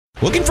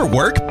Looking for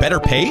work, better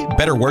pay,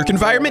 better work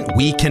environment?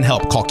 We can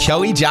help. Call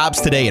Kelly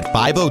Jobs today at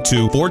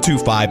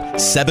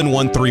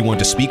 502-425-7131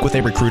 to speak with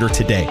a recruiter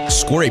today.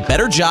 Score a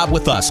better job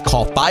with us.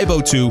 Call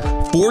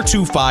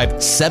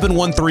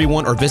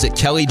 502-425-7131 or visit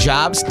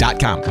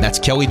kellyjobs.com. That's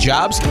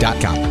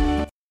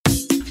kellyjobs.com.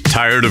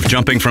 Tired of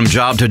jumping from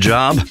job to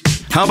job?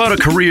 How about a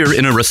career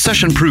in a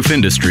recession-proof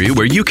industry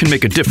where you can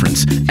make a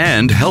difference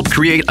and help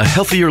create a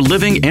healthier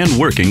living and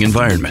working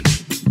environment?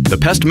 The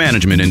pest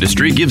management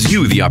industry gives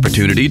you the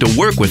opportunity to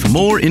work with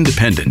more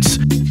independence.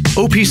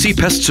 OPC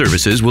Pest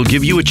Services will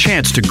give you a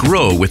chance to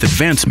grow with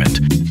advancement.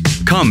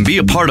 Come be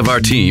a part of our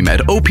team at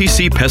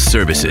OPC Pest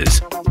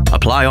Services.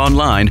 Apply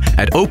online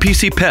at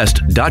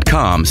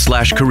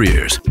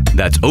opcpest.com/careers.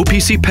 That's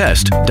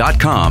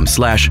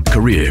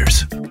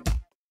opcpest.com/careers.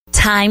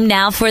 Time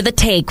now for The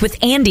Take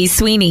with Andy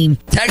Sweeney.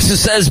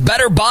 Texas says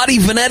better body,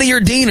 Vanetti or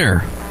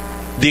Diener?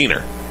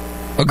 Diener.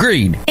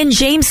 Agreed. And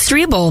James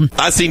Strebel.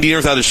 I've seen Diener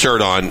without a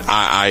shirt on.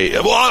 On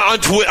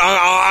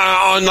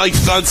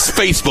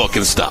Facebook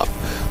and stuff,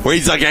 where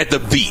he's like at the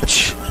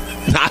beach.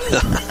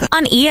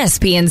 On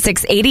ESPN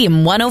 680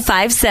 and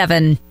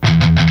 105.7.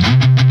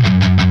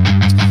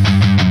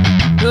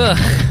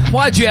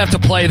 Why'd you have to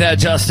play that,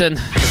 Justin?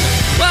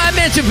 Well, I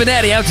mentioned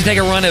Vanetti. I have to take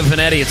a run at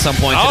Vanetti at some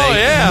point today. Oh,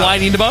 yeah.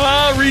 Whining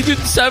about, Region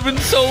 7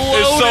 so loaded.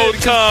 It's so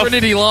tough.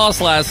 Trinity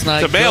lost last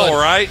night. The Mail, Good.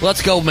 right?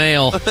 Let's go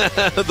Mail.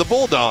 The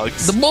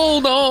Bulldogs. The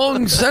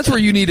Bulldogs. That's where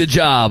you need a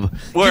job.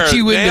 Where, Get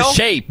you into Mail?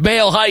 shape.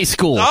 Mail High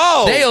School.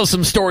 Oh. They have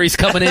some stories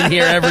coming in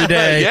here every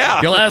day. Yeah.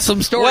 You'll have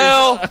some stories.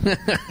 Well,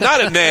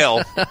 not at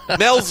Mail.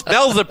 Mel's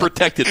a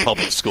protected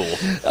public school.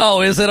 Oh,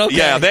 is it? Okay.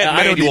 Yeah, that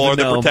I don't Manual even are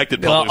the know.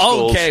 protected public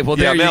schools. Okay, well,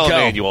 there yeah, Mel you go.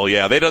 And Manual,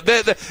 yeah.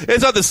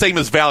 It's not the same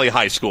as Valley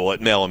High School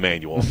at Mel and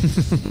Manual.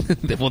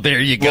 Well,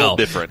 there you go. A little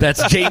different.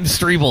 That's James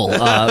Strebel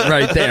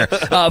right there.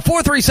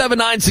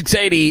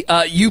 437-9680,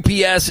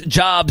 UPS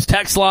Jobs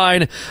text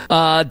line.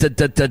 For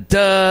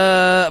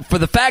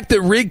the fact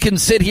that Rig can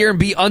sit here and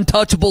be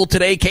untouchable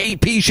today,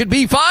 KP should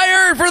be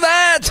fired for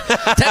that.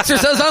 Texter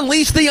says,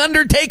 unleash the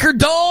Undertaker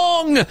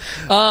dong.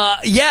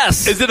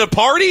 Yes. Is it a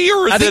party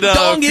or is it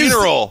a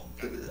funeral?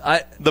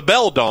 The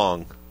Bell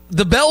Dong.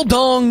 The Bell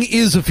Dong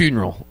is a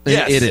funeral.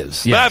 Yes. It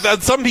is. Yes.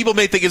 But some people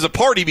may think it's a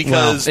party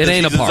because it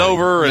ain't a season's party.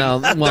 over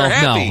and they're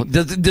happy.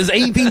 No. Does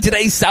anything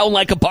today sound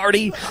like a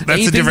party?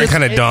 That's a different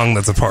kind of dong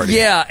that's a party.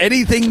 Yeah,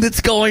 anything that's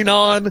going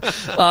on.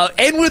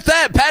 And with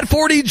that, Pat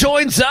Forty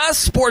joins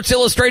us,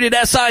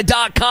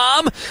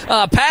 SportsIllustratedSI.com.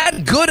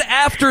 Pat, good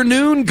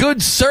afternoon,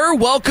 good sir.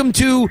 Welcome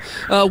to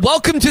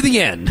the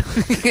end,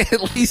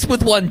 at least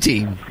with one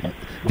team.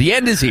 The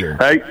end is here.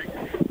 Hey.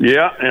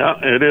 Yeah,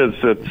 it is.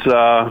 It's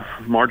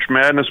March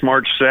Madness,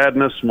 March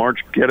Sadness, March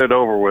Get It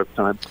Over With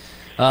time.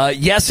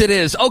 Yes, it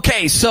is.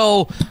 Okay,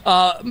 so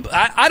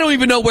I don't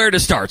even know where to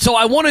start. So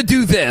I want to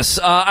do this.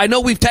 I know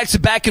we've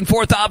texted back and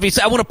forth,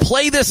 obviously. I want to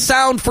play this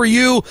sound for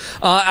you.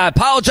 I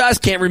apologize,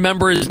 can't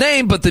remember his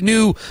name, but the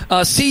new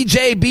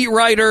CJ beat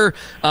writer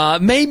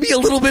made me a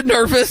little bit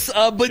nervous,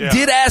 but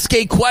did ask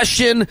a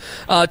question,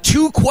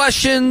 2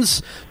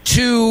 questions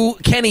to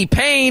Kenny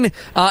Payne,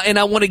 and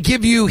I want to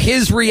give you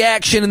his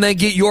reaction and then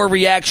get your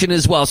reaction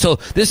as well. So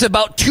this is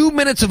about 2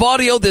 minutes of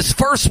audio. This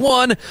first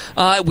one,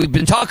 we've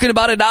been talking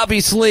about it,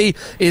 obviously,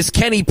 is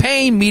Kenny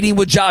Payne meeting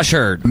with Josh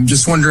Hurd. I'm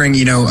just wondering,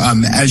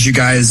 as you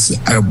guys,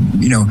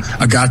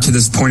 got to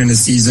this point in the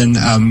season,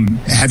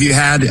 have you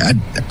had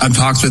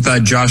talks with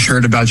Josh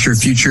Hurd about your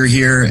future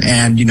here?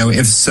 And,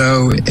 if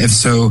so,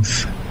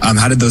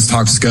 how did those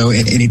talks go?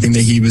 Anything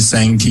that he was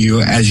saying to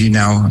you as you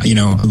now,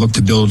 look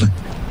to build?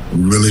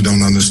 Really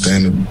don't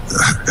understand it.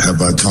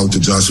 Have I talked to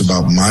Josh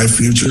about my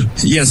future?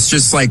 Yes,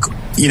 just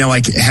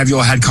have you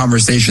all had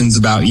conversations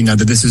about,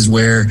 that this is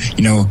where,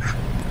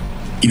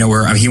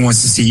 where he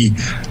wants to see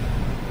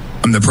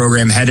the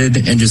program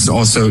headed, and just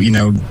also,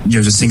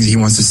 just things he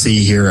wants to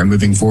see here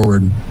moving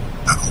forward?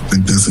 I don't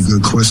think that's a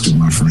good question,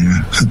 my friend.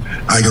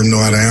 I don't know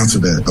how to answer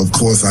that. Of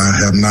course, I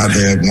have not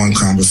had one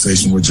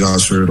conversation with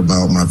Josh Hurd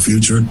about my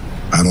future.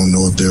 I don't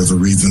know if there's a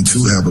reason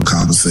to have a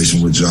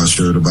conversation with Josh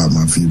Hurd about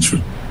my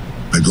future.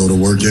 I go to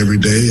work every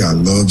day. I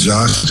love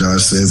Josh.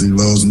 Josh says he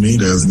loves me.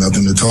 There's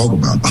nothing to talk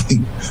about.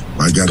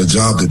 I got a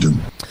job to do.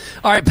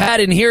 All right, Pat,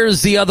 and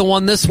here's the other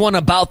one. This one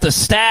about the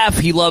staff.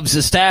 He loves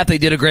his staff. They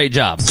did a great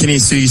job. Kenny,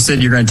 so you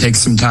said you're going to take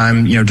some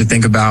time, to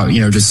think about,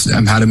 just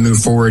how to move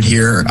forward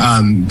here.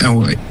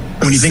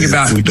 When you think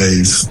about 2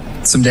 days,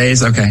 some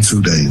days, okay,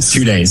 2 days,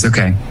 2 days,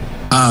 okay.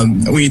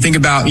 When you think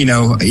about,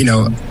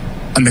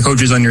 and the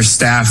coaches on your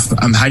staff,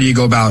 how do you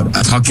go about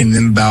talking to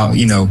them about,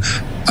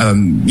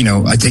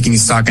 taking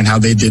stock in how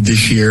they did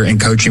this year and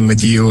coaching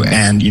with you,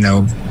 and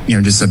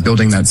just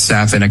building that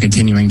staff and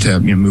continuing to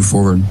move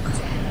forward?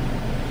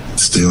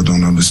 Still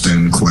don't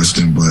understand the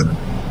question, but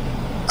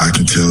I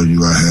can tell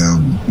you I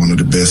have one of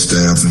the best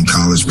staffs in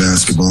college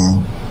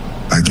basketball.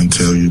 I can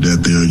tell you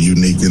that there are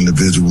unique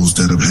individuals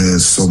that have had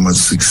so much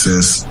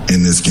success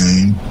in this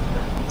game.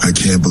 I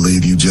can't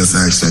believe you just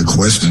asked that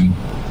question,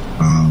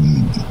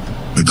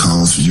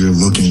 because you're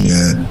looking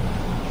at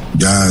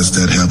guys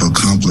that have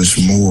accomplished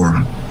more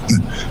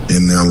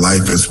in their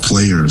life as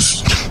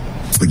players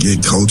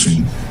forget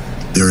coaching.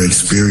 Their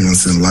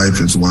experience in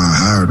life is why I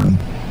hired them.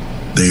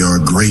 They are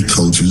great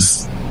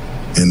coaches,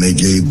 and they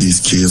gave these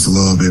kids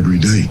love every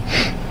day.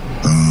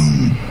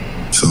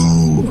 So,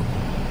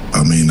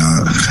 I mean,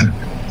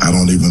 I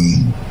don't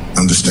even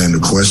understand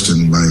the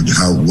question, like,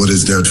 what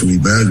is there to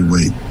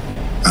evaluate?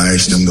 I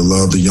asked them to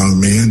love the young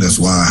men. That's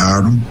why I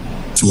hired them.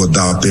 To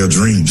adopt their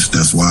dreams.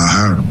 That's why I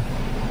hired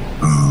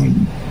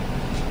them.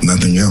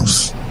 Nothing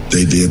else.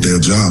 They did their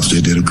jobs.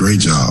 They did a great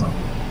job.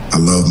 I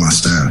love my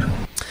staff.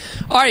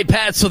 All right,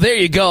 Pat, so there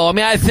you go. I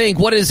mean, I think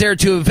what is there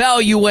to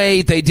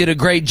evaluate? They did a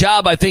great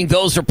job. I think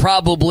those are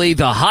probably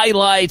the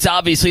highlights.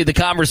 Obviously, the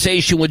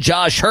conversation with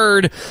Josh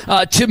Hurd.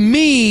 To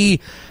me,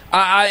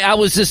 I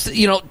was just,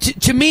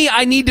 to me,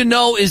 I need to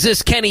know, is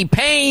this Kenny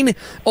Payne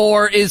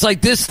or is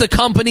like this the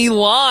company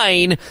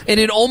line? And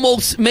it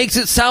almost makes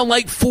it sound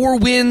like 4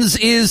 wins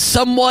is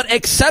somewhat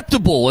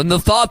acceptable. And the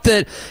thought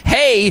that,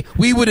 hey,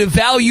 we would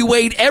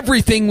evaluate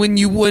everything when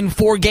you win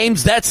 4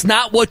 games, that's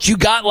not what you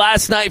got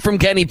last night from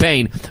Kenny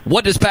Payne.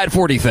 What does Pat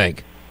Forty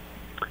think?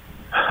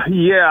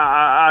 Yeah,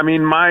 I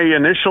mean, my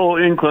initial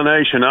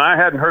inclination, and I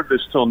hadn't heard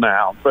this till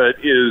now, but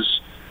is,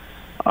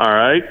 all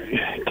right,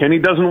 Kenny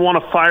doesn't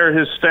want to fire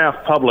his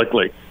staff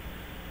publicly,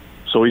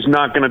 so he's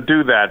not going to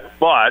do that.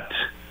 But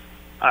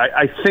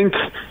I think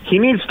he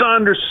needs to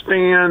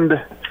understand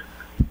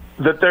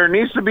that there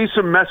needs to be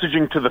some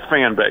messaging to the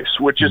fan base,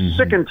 which is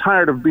sick and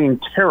tired of being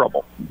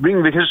terrible,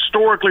 being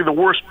historically the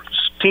worst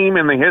team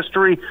in the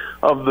history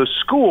of the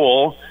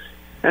school.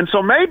 And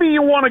so maybe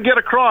you want to get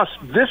across,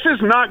 this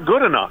is not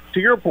good enough, to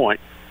your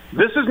point.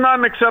 This is not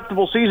an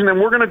acceptable season, and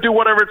we're going to do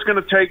whatever it's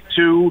going to take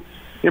to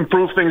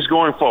improve things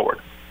going forward.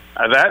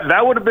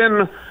 That would have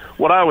been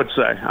what I would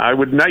say. I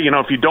would,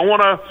 if you don't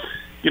want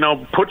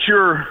to, put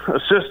your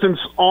assistants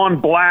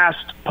on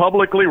blast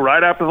publicly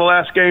right after the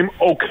last game,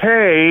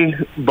 okay,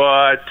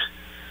 but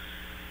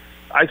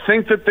I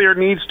think that there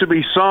needs to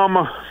be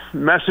some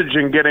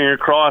messaging getting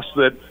across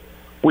that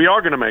we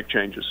are going to make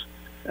changes.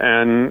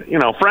 And,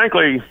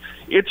 frankly,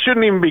 it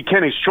shouldn't even be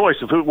Kenny's choice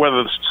of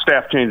whether the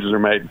staff changes are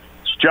made.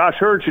 Josh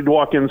Hurd should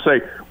walk in and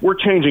say, we're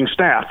changing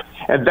staff.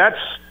 And that's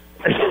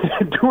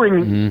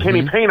doing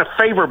Kenny Payne a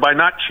favor by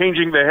not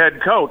changing the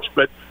head coach.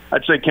 But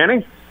I'd say,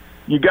 Kenny,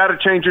 you got to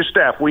change your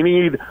staff. We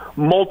need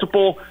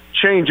multiple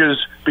changes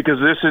because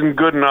this isn't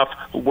good enough.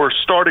 We're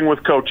starting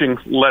with coaching.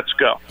 Let's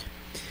go.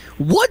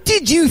 What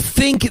did you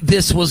think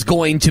this was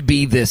going to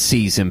be this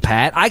season,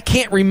 Pat? I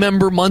can't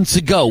remember months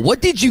ago.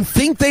 What did you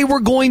think they were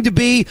going to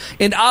be?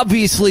 And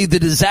obviously the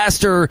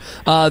disaster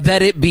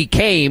that it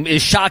became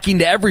is shocking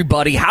to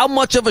everybody. How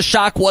much of a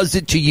shock was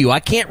it to you? I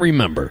can't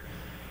remember.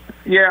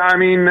 Yeah, I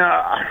mean,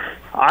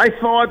 I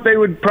thought they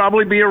would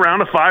probably be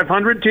around a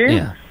 500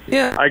 team.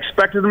 Yeah. I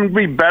expected them to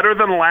be better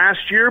than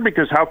last year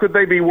because how could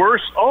they be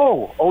worse?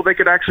 Oh, they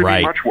could actually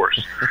be much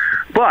worse.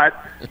 But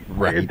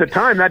at the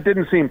time, that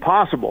didn't seem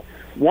possible.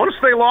 Once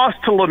they lost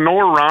to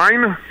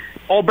Lenoir-Rhyne,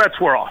 all bets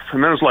were off.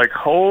 And then it was like,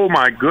 oh,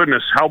 my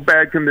goodness, how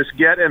bad can this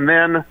get? And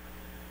then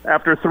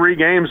after 3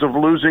 games of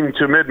losing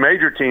to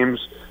mid-major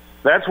teams,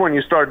 that's when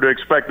you started to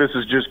expect this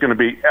is just going to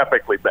be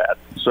epically bad.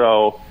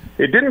 So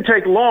it didn't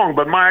take long,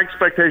 but my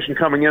expectation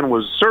coming in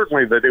was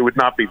certainly that it would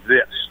not be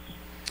this.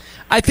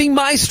 I think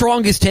my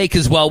strongest take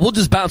as well, we'll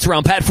just bounce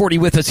around. Pat Forty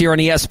with us here on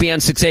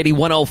ESPN 680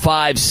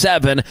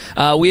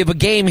 105.7. We have a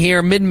game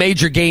here,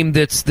 mid-major game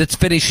that's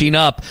finishing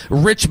up.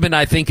 Richmond,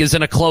 I think, is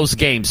in a close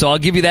game. So I'll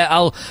give you that.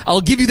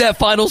 I'll give you that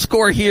final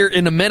score here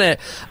in a minute.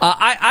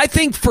 I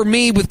think for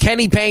me, with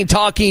Kenny Payne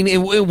talking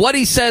and what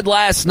he said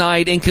last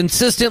night, and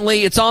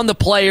consistently, it's on the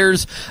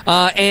players,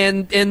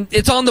 and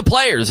it's on the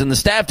players, and the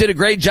staff did a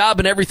great job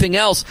and everything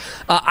else.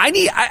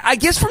 I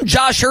guess from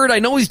Josh Hurd, I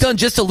know he's done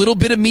just a little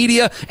bit of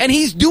media, and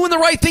he's doing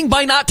the right thing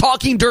by not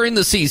talking during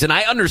the season.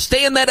 I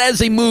understand that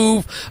as a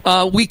move.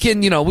 We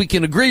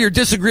can agree or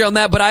disagree on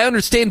that, but I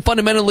understand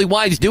fundamentally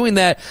why he's doing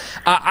that.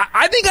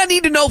 I think I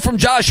need to know from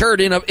Josh Hurd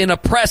in a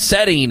press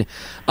setting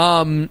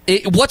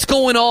what's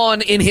going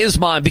on in his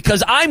mind,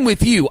 because I'm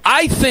with you.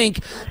 I think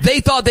they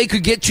thought they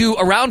could get to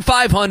around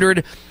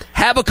 500,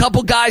 have a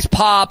couple guys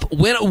pop,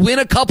 win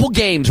a couple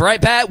games,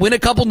 right, Pat? Win a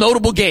couple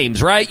notable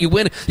games, right? You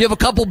have a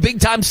couple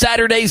big-time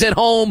Saturdays at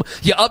home,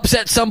 you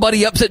upset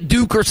somebody, upset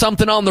Duke or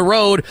something on the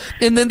road,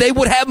 and then they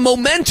would have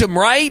momentum,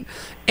 right?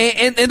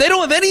 And they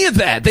don't have any of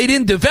that. They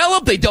didn't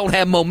develop. They don't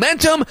have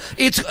momentum.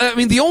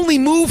 The only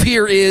move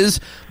here is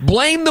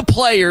blame the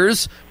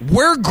players.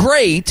 We're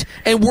great,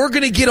 and we're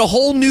going to get a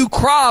whole new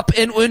crop,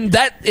 and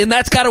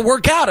that's got to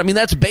work out. I mean,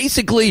 that's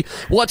basically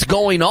what's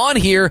going on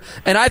here,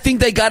 and I think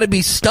they got to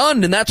be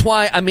stunned, and that's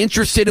why I'm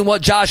interested in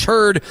what Josh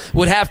Hurd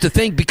would have to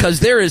think, because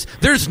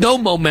there's no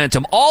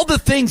momentum. All the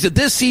things that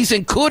this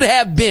season could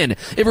have been,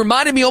 it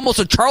reminded me almost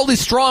of Charlie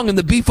Strong in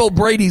the Beef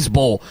O'Brady's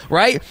Bowl,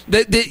 right?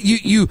 That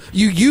you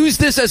use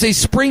this as a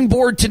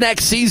springboard to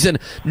next season.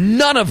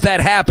 None of that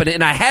happened,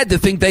 and I had to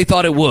think they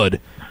thought it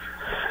would.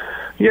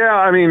 Yeah,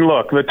 I mean,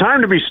 look, the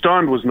time to be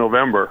stunned was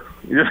November.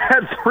 You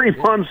had 3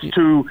 months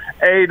to,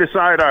 A,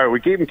 decide, all right, we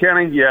keeping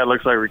Kenny? Yeah, it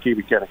looks like we're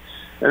keeping Kenny.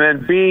 And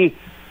then, B,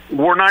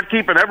 we're not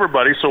keeping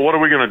everybody, so what are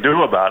we going to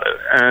do about it?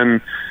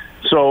 And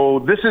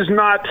So this is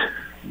not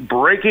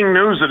breaking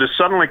news that has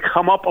suddenly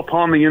come up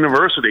upon the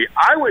university.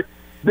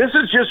 This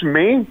is just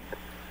me.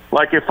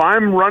 Like, if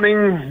I'm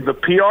running the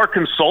PR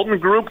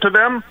consultant group to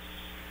them,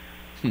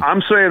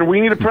 I'm saying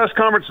we need a press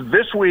conference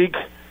this week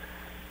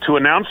to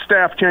announce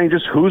staff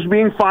changes, who's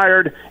being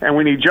fired, and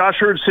we need Josh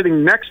Hurd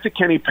sitting next to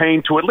Kenny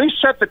Payne to at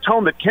least set the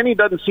tone that Kenny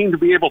doesn't seem to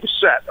be able to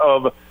set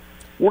of,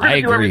 we're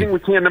going to do everything we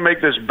can to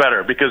make this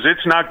better because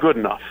it's not good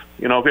enough.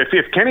 You know,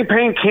 if Kenny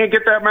Payne can't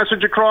get that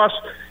message across,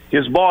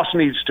 his boss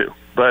needs to.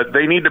 But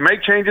they need to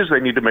make changes. They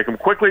need to make them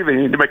quickly. They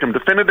need to make them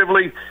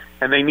definitively.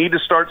 And they need to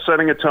start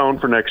setting a tone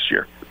for next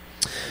year.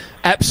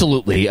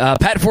 Absolutely.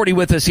 Pat Forty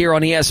with us here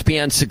on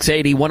ESPN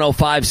 680,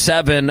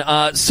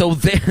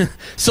 105.7.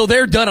 So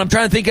they're done. I'm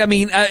trying to think. I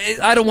mean,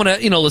 I don't want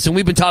to, listen,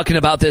 we've been talking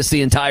about this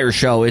the entire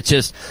show. It's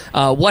just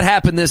what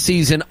happened this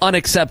season,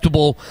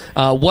 unacceptable.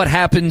 What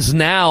happens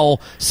now,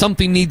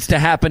 something needs to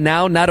happen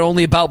now, not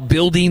only about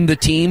building the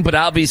team, but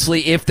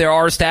obviously if there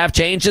are staff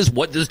changes,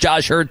 what does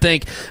Josh Hurd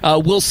think?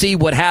 We'll see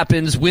what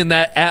happens when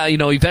that,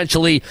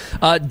 eventually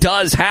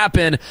does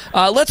happen.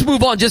 Let's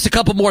move on. Just a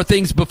couple more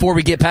things before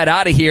we get Pat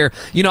out of here.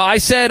 I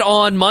said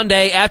on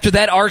Monday after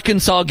that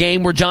Arkansas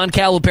game where John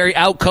Calipari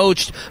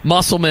outcoached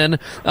Musselman,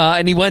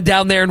 and he went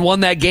down there and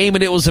won that game,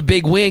 and it was a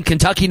big win.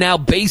 Kentucky now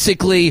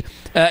basically,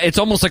 it's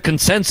almost a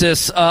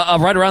consensus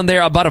right around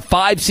there, about a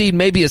 5 seed,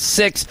 maybe a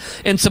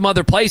 6 in some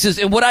other places.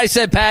 And what I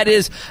said, Pat,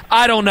 is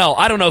I don't know.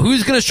 I don't know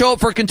who's going to show up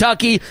for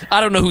Kentucky.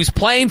 I don't know who's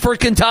playing for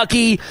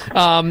Kentucky.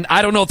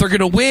 I don't know if they're going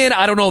to win.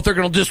 I don't know if they're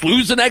going to just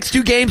lose the next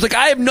 2 games. Like,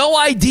 I have no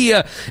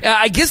idea.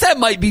 I guess that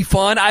might be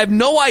fun. I have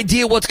no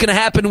idea what's going to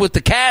happen with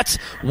the Cats.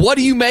 What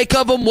do you make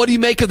of them? What do you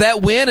make of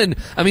that win? And,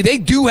 I mean, they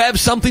do have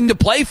something to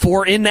play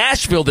for in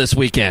Nashville this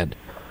weekend.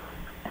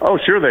 Oh,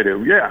 sure they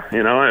do. Yeah.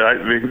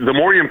 The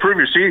more you improve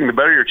your seeding, the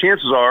better your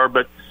chances are.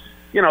 But,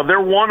 they're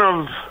one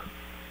of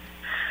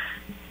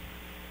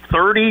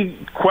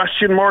 30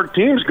 question mark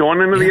teams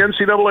going into the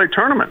NCAA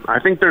tournament. I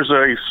think there's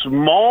a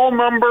small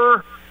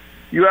number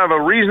you have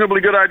a reasonably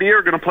good idea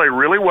are going to play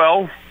really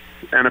well,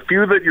 and a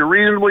few that you're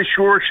reasonably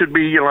sure should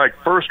be like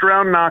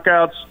first-round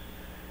knockouts.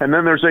 And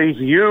then there's a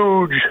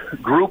huge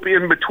group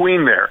in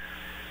between there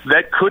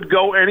that could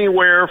go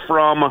anywhere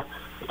from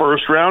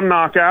first-round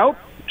knockout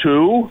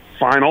to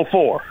Final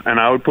Four. And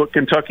I would put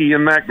Kentucky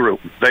in that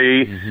group.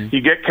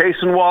 You get Case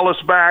and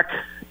Wallace back,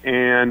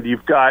 and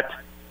you've got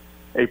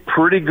a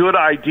pretty good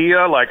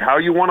idea like how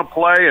you want to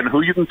play and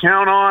who you can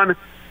count on.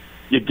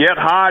 You get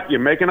hot, you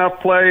make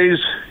enough plays.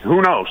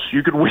 Who knows?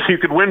 You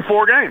could win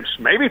 4 games,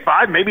 maybe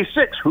 5, maybe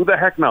 6. Who the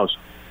heck knows?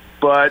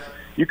 But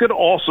you could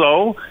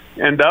also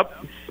end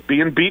up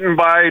being beaten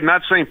by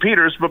not St.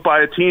 Peter's, but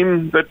by a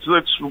team that's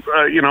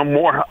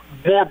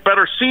more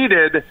better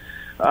seeded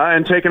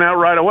and taken out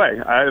right away.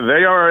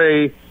 They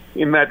are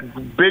in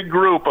that big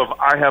group of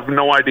I have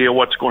no idea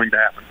what's going to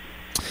happen.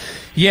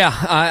 Yeah,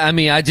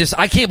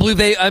 I can't believe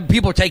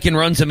people are taking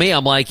runs at me.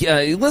 I'm like,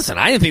 listen,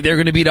 I didn't think they were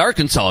going to beat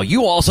Arkansas.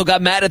 You also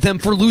got mad at them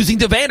for losing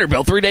to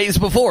Vanderbilt 3 days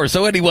before.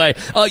 So anyway,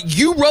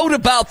 you wrote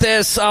about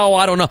this. Oh,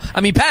 I don't know.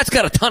 I mean, Pat's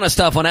got a ton of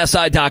stuff on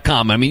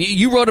SI.com. I mean,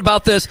 you wrote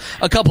about this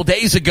a couple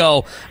days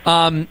ago.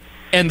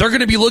 And they're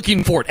going to be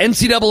looking for it.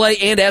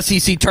 NCAA and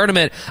SEC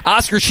tournament.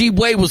 Oscar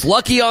Tshiebwe was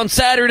lucky on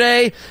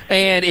Saturday,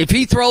 and if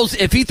he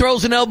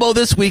throws an elbow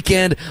this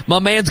weekend, my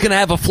man's going to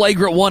have a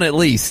flagrant one at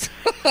least.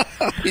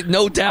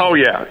 No doubt. Oh,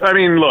 yeah. I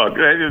mean, look,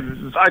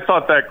 I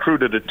thought that crew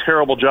did a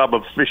terrible job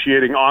of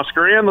officiating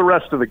Oscar and the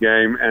rest of the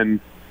game, and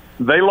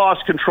they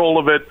lost control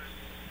of it.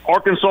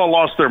 Arkansas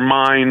lost their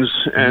minds,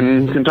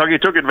 and Kentucky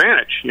took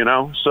advantage,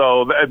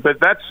 So, but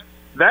that's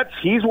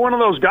he's one of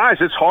those guys.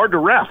 It's hard to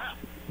ref,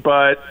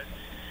 but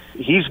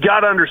he's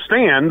got to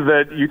understand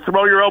that you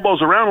throw your elbows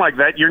around like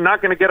that, you're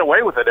not going to get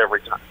away with it every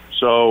time.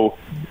 So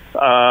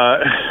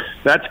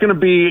that's going to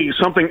be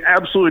something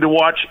absolutely to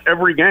watch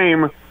every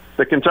game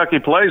that Kentucky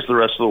plays the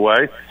rest of the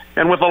way,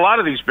 and with a lot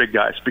of these big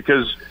guys,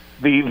 because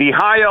the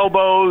high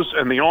elbows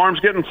and the arms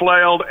getting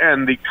flailed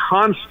and the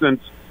constant,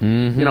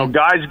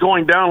 guys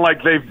going down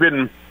like they've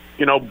been,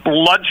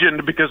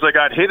 bludgeoned because they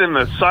got hit in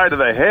the side of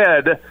the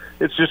head.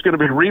 It's just going to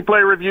be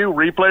replay review,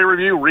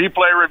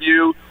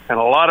 and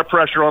a lot of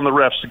pressure on the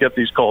refs to get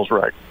these calls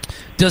right.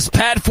 Does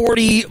Pat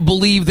Forty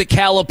believe that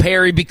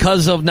Calipari,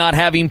 because of not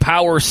having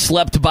power,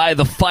 slept by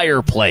the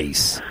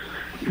fireplace?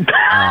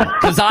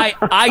 Because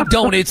I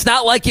don't. It's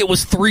not like it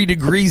was 3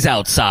 degrees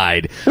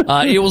outside.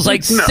 It was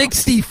like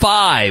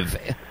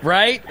 65,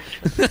 right?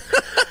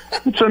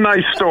 It's a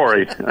nice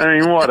story. I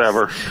mean,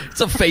 whatever. It's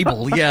a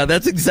fable. Yeah,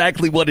 that's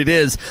exactly what it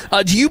is.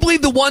 Do you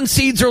believe the 1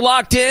 seeds are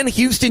locked in?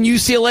 Houston,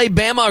 UCLA,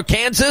 Bama, or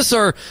Kansas?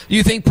 Or do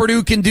you think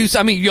Purdue can do?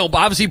 I mean,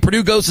 obviously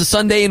Purdue goes to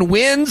Sunday and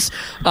wins.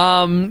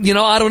 I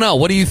don't know.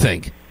 What do you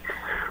think?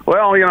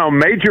 Well,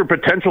 major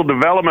potential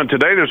development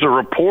today. There's a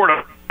report.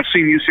 I've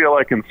seen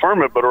UCLA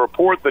confirm it, but a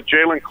report that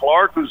Jalen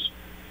Clark, who's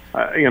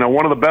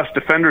one of the best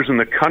defenders in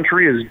the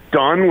country, is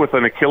done with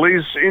an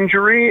Achilles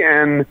injury,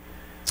 and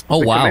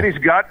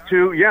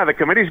the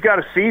committee's got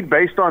to seed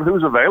based on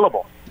who's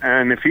available.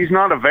 And if he's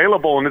not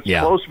available and it's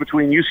close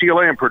between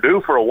UCLA and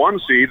Purdue for a 1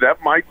 seed,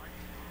 that might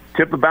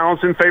tip the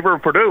balance in favor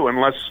of Purdue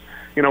unless,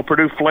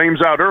 Purdue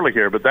flames out early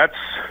here. But that's,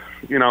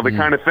 the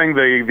kind of thing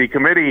the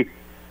committee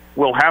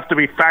will have to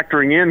be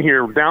factoring in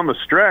here down the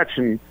stretch.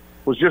 And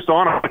was just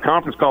on a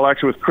conference call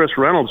actually with Chris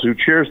Reynolds, who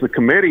chairs the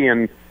committee,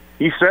 and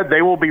he said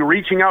they will be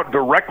reaching out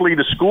directly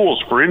to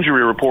schools for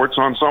injury reports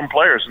on some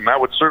players, and that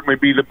would certainly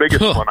be the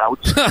biggest one, I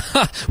would say.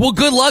 Well,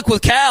 good luck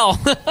with Cal.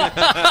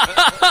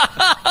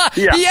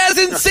 Yeah. He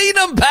hasn't seen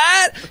them,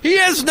 Pat. He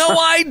has no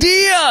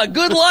idea.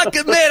 Good luck,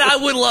 man. I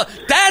would love.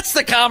 That's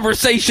the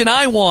conversation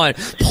I want.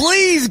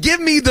 Please give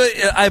me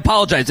I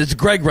apologize. It's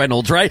Greg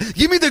Reynolds, right?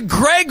 Give me the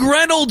Greg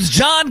Reynolds,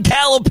 John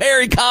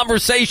Calipari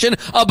conversation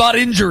about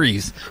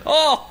injuries.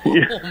 Oh,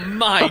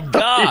 my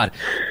God.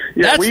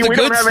 Yeah, That's the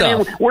good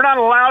stuff. We're not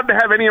allowed to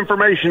have any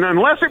information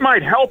unless it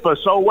might help us.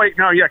 Oh, wait,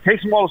 no,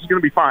 Casey Wallace is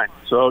going to be fine.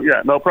 So,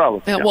 no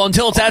problem. Yeah, well,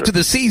 until it's after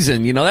the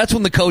season, that's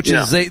when the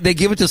coaches, they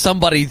give it to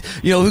somebody,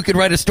 who can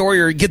write a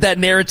story or get that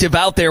narrative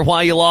out there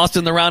why you lost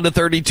in the round of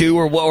 32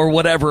 or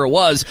whatever it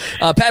was.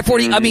 Pat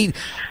Forty, I mean,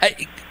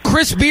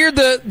 Chris Beard,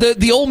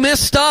 the Ole Miss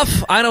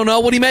stuff, I don't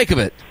know. What do you make of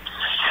it?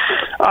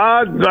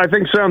 I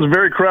think sounds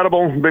very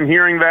credible. Been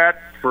hearing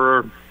that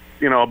for,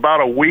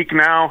 about a week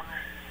now.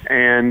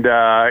 And,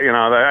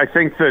 I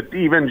think that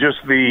even just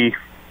the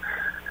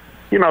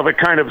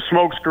kind of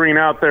smokescreen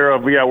out there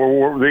of,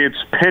 it's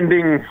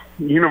pending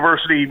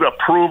university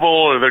approval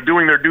or they're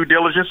doing their due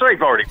diligence.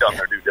 They've already done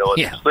their due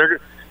diligence. Yeah.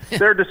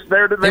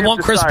 They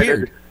want Chris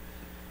Beard.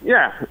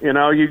 Yeah.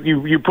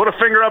 You put a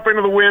finger up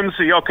into the wind,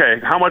 see, okay,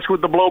 how much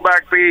would the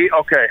blowback be?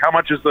 Okay, how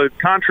much is the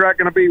contract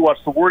going to be?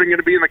 What's the wording going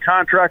to be in the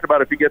contract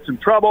about if he gets in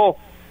trouble,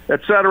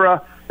 et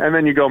cetera? And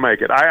then you go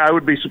make it. I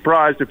would be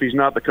surprised if he's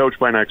not the coach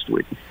by next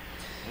week.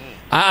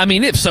 I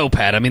mean, if so,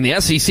 Pat, the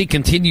SEC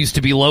continues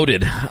to be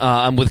loaded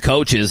with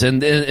coaches.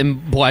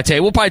 And boy, I tell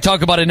you, we'll probably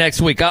talk about it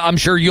next week. I'm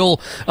sure you'll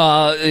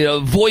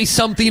voice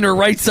something or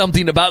write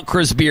something about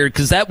Chris Beard,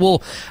 because that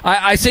will,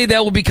 I say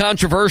that will be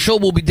controversial.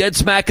 We'll be dead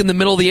smack in the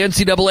middle of the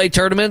NCAA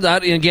tournament.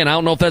 Again, I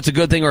don't know if that's a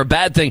good thing or a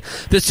bad thing.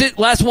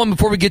 Last one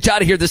before we get you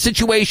out of here, the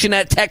situation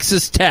at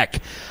Texas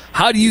Tech.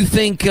 How do you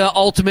think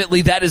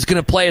ultimately that is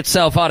going to play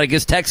itself out? I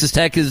guess Texas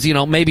Tech is,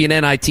 maybe an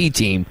NIT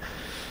team.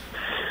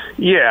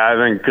 Yeah, I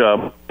think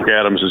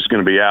Adams is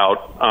going to be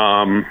out.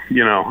 I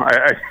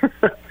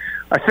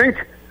think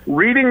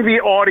reading the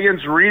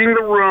audience, reading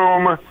the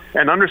room,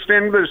 and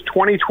understanding that it's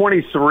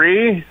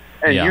 2023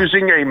 and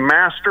using a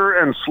master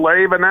and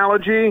slave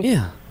analogy,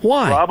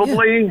 why?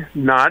 Probably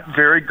not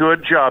very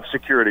good job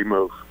security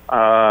move.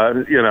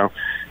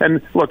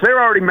 And look, they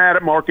were already mad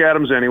at Mark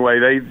Adams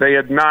anyway. They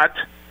had not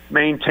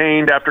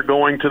maintained after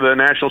going to the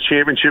national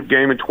championship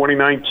game in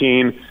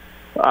 2019.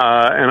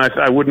 And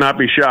I would not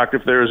be shocked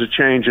if there is a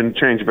change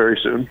very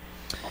soon.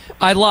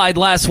 I lied.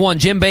 Last one.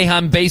 Jim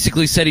Boeheim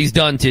basically said he's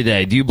done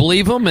today. Do you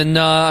believe him? And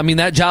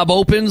that job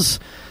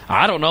opens.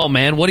 I don't know,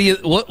 man. What do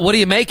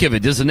you make of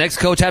it? Does the next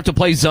coach have to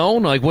play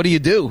zone? Like, what do you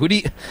do? Who do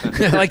you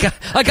like?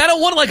 I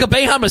don't want a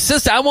Boeheim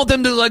assistant. I want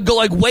them to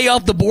go way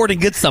off the board and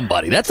get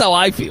somebody. That's how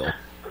I feel.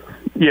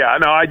 Yeah,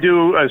 no, I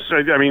do.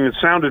 It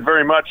sounded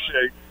very much.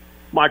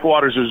 Mike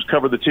Waters, who's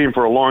covered the team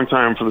for a long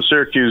time for the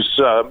Syracuse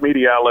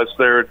media outlets,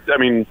 there.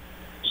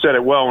 Said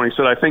it well when he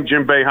said, I think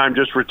Jim Boeheim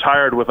just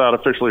retired without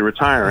officially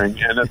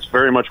retiring. And that's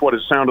very much what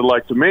it sounded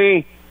like to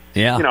me.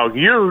 Yeah.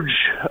 Huge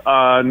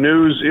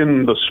news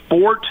in the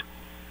sport.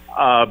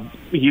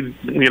 He,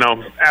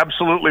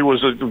 absolutely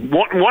was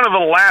one of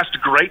the last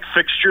great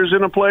fixtures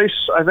in a place,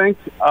 I think.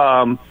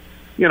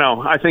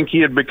 I think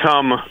he had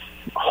become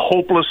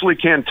hopelessly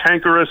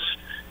cantankerous.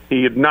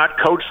 He had not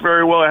coached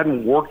very well,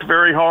 hadn't worked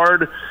very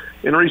hard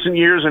in recent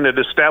years, and had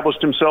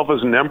established himself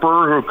as an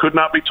emperor who could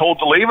not be told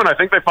to leave. And I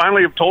think they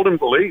finally have told him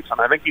to leave,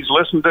 and I think he's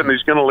listened and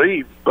he's going to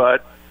leave.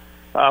 But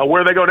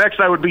where they go next,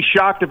 I would be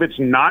shocked if it's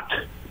not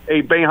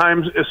a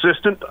Boeheim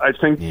assistant. I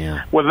think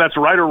whether that's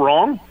right or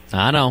wrong.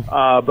 I know.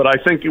 But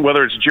I think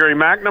whether it's Jerry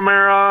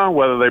McNamara,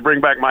 whether they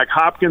bring back Mike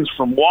Hopkins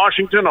from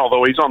Washington,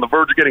 although he's on the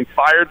verge of getting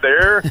fired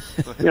there,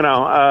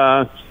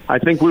 I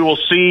think we will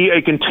see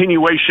a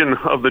continuation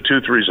of the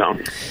 2-3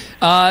 zone.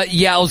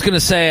 I was going to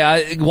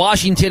say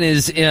Washington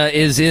is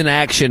in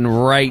action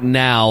right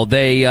now.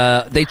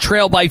 They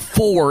trail by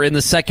 4 in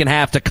the second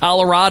half to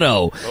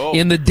Colorado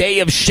in the day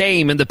of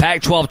shame in the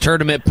Pac-12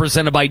 tournament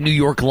presented by New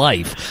York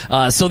Life.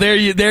 So there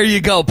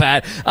you go,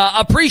 Pat.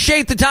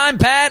 Appreciate the time,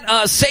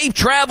 Pat. Safe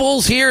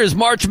travels here as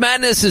March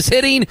Madness is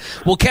hitting.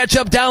 We'll catch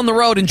up down the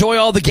road. Enjoy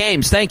all the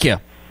games. Thank you.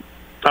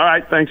 All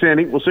right. Thanks,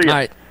 Andy. We'll see you. All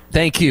right.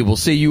 Thank you. We'll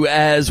see you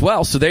as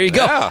well. So there you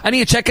go. Yeah. I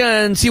need to check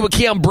and see what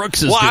Keon Brooks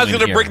is doing. Well, I was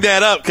going to bring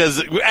that up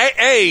because,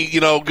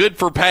 good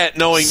for Pat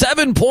knowing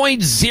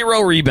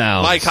 7.0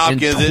 rebounds Mike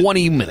Hopkins in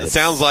 20 minutes.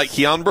 Sounds like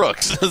Keon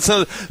Brooks.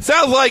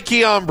 Sounds like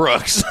Keon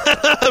Brooks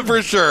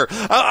for sure.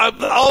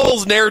 All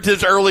those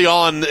narratives early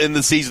on in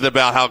the season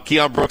about how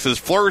Keon Brooks is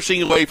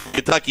flourishing away from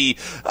Kentucky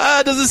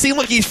doesn't seem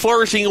like he's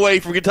flourishing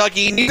away from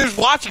Kentucky. Neither's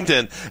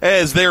Washington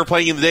as they're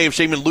playing in the day of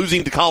shame and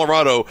losing to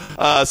Colorado.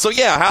 How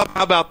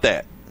about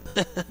that?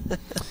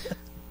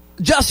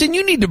 Justin,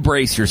 you need to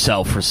brace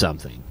yourself for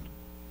something.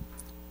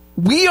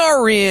 We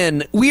are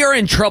in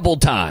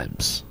troubled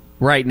times.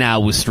 right now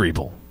with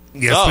Strebel.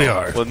 Yes, we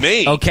are. With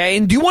me. Okay,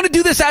 and do you want to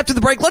do this after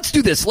the break? Let's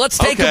do this. Let's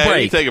take a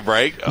break. Take a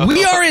break.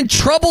 We are in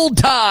troubled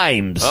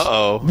times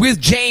with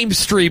James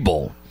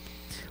Strebel.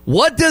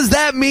 What does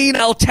that mean?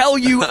 I'll tell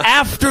you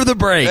after the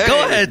break. Hey.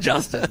 Go ahead,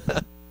 Justin.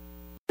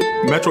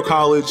 Metro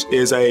College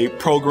is a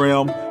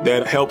program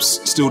that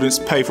helps students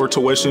pay for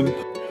tuition,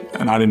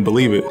 and I didn't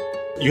believe it.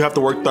 You have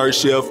to work third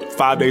shift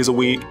 5 days a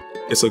week.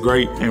 It's a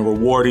great and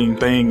rewarding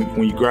thing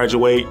when you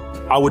graduate.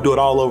 I would do it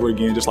all over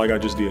again, just like I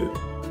just did.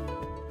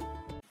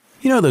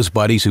 You know those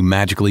buddies who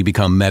magically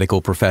become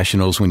medical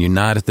professionals when you're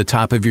not at the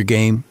top of your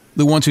game?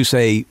 The ones who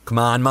say, "Come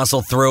on,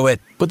 muscle through it,"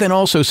 but then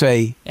also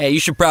say, "Hey, you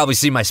should probably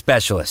see my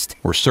specialist."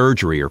 Or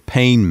surgery or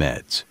pain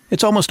meds.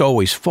 It's almost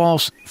always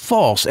false,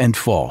 false, and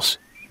false.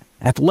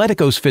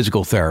 Athletico's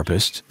physical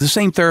therapists, the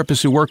same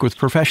therapists who work with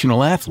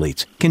professional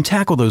athletes, can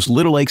tackle those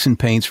little aches and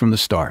pains from the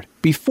start,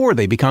 before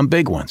they become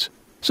big ones.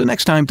 So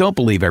next time, don't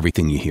believe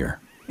everything you hear.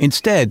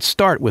 Instead,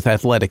 start with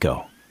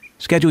Athletico.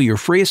 Schedule your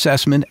free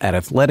assessment at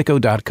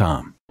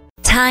athletico.com.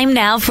 Time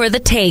now for The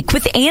Take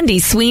with Andy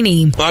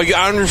Sweeney. I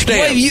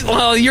understand. Wait,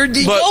 you're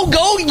doing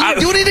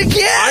it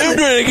again. I am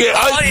doing it again.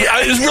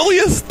 It's really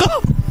a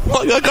stuff.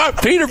 I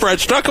got pita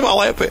bread stuck in my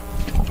lap.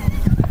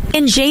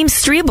 And James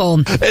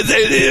Strebel.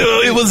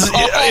 It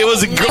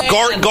was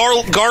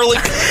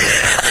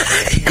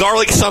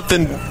garlic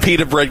something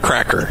pita bread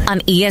cracker On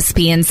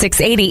ESPN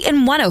 680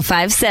 and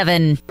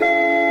 105.7.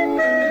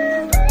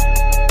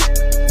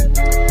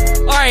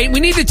 All right, we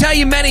need to tell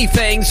you many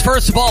things.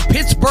 First of all,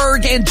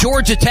 Pittsburgh and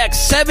Georgia Tech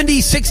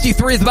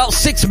 70-63 with about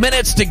 6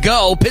 minutes to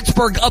go.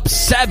 Pittsburgh up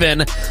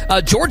 7.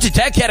 Georgia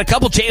Tech had a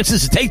couple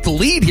chances to take the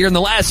lead here in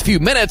the last few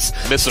minutes.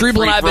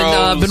 Strebel and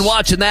I have been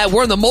watching that.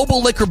 We're in the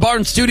Mobile Liquor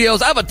Barn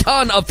studios. I have a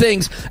ton of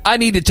things I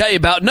need to tell you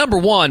about. Number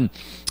one,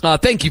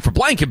 thank you for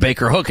Blanket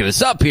Baker hooking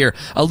us up here.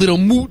 A little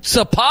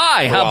mozza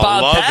pie. How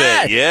about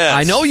that? It, yes.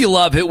 I know you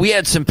love it. We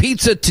had some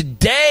pizza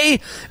today,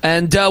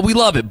 and we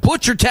love it.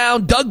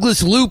 Butchertown,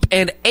 Douglas Loop,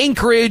 and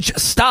Anchorage.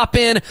 Stop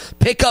in,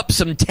 pick up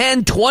some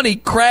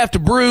 10-20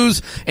 craft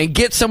brews, and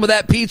get some of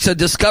that pizza.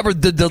 Discover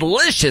the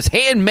delicious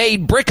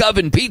handmade brick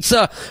oven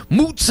pizza,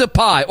 Mozza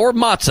Pie, or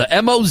Mozza,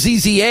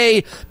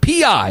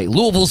 M-O-Z-Z-A-P-I,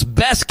 Louisville's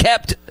best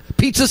kept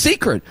pizza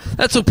secret.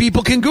 That's so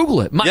people can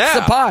Google it.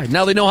 Mozza Pie.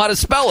 Now they know how to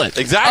spell it.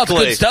 Exactly.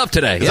 That's good stuff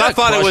today. Yeah, I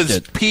thought it was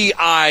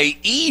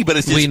P-I-E, but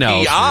it's just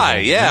P-I.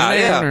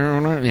 Yeah.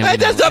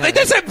 It's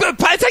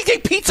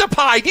like pizza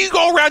pie. Do you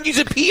go around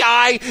using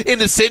P-I in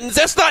the sentence?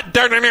 That's not...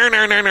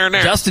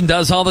 Justin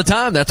does all the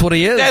time. That's what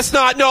he is. That's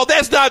not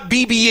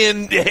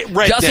BBN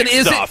redneck Justin,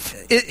 stuff.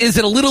 Is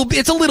it a little...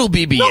 It's a little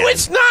BBN. No,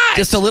 it's not.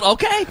 Just a little...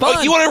 Okay, fine.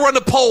 Oh, you want to run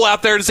a poll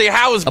out there and say,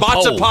 how is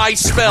Mozza Pie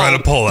spelled? Run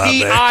a poll out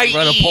there. P-I-E.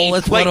 Run a poll.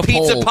 Let's like run a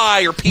pizza poll.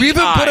 pie or P-I. We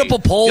even put up a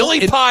poll. The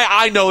only pie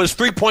I know is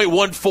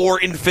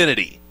 3.14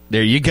 infinity.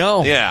 There you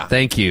go. Yeah.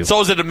 Thank you.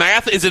 So is it a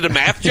math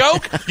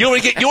joke? You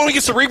want to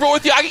get cerebral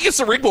with you? I can get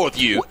cerebral with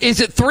you. Is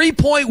it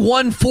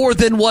 3.14?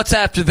 Then what's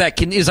after that?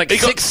 Is like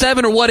 6,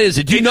 7, or what is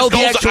it? Do you know the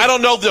actual? I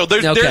don't know though.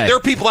 There are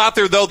people out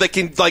there though that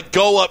can like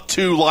go up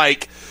to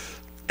like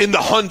in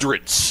the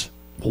hundreds.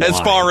 Why?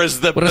 As far as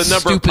the number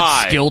stupid of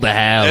pi. skill to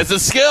have. It's a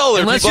skill.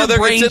 Unless your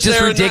brain's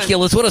just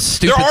ridiculous. What a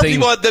stupid thing.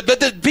 There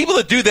are people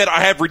that do that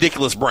have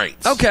ridiculous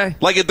brains. Okay.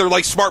 Like they're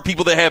like smart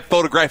people that have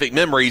photographic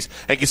memories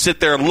and can sit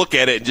there and look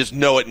at it and just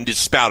know it and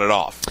just spout it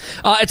off.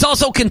 It's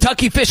also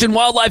Kentucky Fish and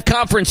Wildlife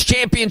Conference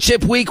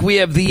Championship Week. We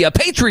have the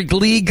Patriot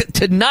League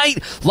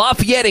tonight.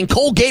 Lafayette and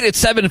Colgate at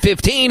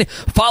 7:15,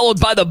 followed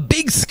by the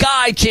Big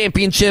Sky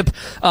Championship.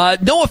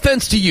 No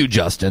offense to you,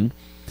 Justin.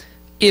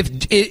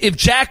 If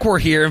Jack were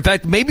here, in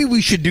fact, maybe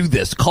we should do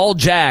this. Call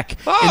Jack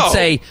and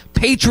say,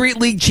 Patriot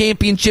League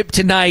Championship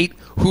tonight,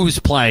 who's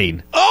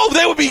playing? Oh,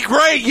 that would be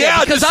great. Yeah,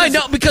 because I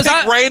know. Because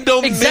I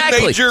random See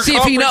mid-major if he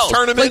conference knows.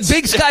 tournaments.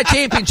 Like Big Sky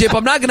Championship,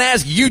 I'm not going to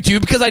ask you two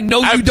because I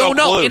know you don't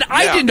know. And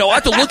I didn't know. I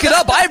have to look it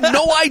up. I have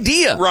no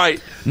idea.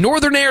 Right.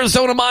 Northern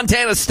Arizona,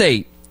 Montana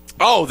State.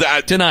 Oh,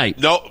 that tonight.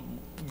 No.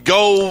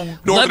 Go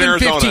Northern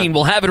Arizona. 11:15.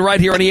 We'll have it right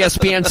here on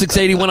ESPN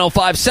 680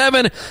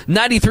 105.7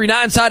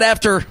 93.9 side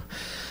after.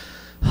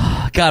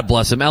 God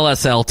bless him.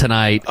 LSL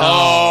tonight.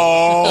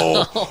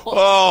 No.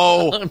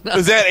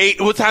 Is that 8?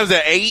 What time is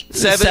that? 8?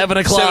 7? 7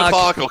 o'clock. 7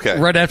 o'clock. Okay.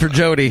 Right after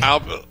Jody.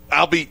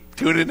 I'll be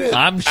tuning in.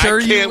 I'm sure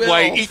you will.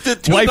 I can't wait. Eat the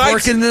 2 Wife nights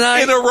working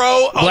tonight? in a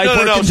row.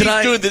 Oh, no.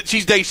 Tonight?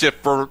 She's day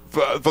shift for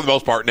the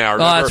most part now.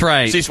 Remember? Oh, that's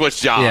right. She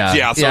switched jobs.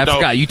 Yeah. I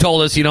forgot. You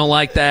told us you don't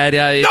like that.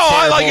 It's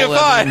I like it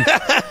fine.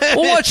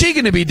 Well, what's she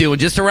going to be doing?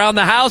 Just around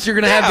the house? You're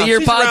going to have the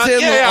earpods in?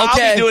 Yeah,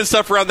 okay. I'll be doing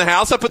stuff around the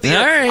house.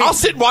 I'll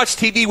sit and watch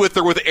TV with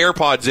her with the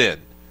AirPods in.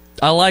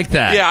 I like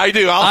that. Yeah, I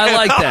do.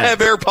 I'll have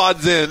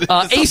AirPods in.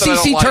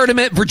 ACC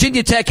tournament,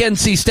 Virginia Tech,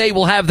 NC State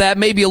will have that.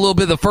 Maybe a little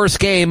bit of the first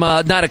game,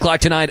 9 o'clock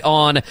tonight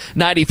on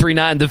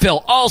 93.9 The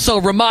Ville. Also,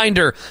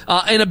 reminder,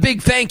 and a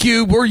big thank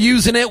you. We're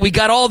using it. We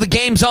got all the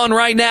games on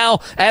right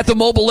now at the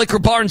Mobile Liquor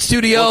Barn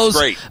Studios.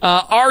 Great.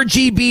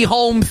 RGB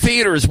home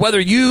theaters.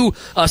 Whether you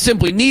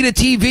simply need a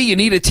TV, you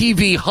need a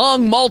TV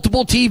hung,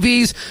 multiple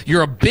TVs,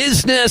 you're a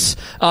business,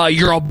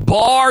 you're a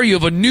bar, you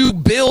have a new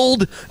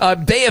build,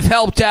 they have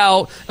helped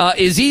out.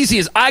 As easy crazy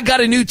is I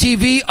got a new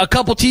TV, a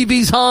couple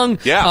TVs hung,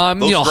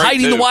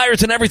 hiding the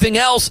wires and everything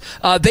else.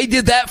 They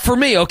did that for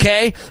me,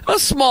 okay? A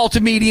small to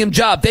medium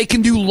job. They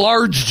can do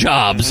large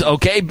jobs,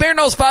 okay? Bear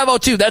Nose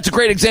 502, that's a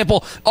great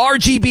example.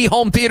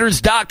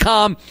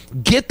 RGBHomeTheaters.com.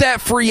 Get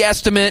that free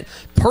estimate,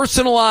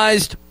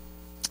 personalized,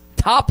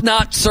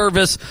 top-notch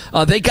service.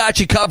 They got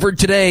you covered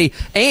today,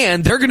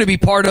 and they're going to be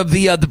part of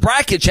the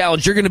bracket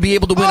challenge. You're going to be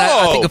able to win,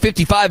 I think, a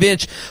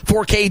 55-inch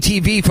 4K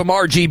TV from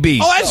RGB.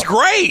 Oh, that's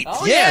great.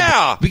 Oh,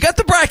 yeah. We got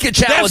the bracket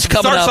challenge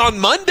coming up. Starts on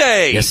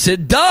Monday. Yes,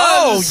 it does.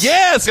 Oh,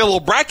 yes. Got a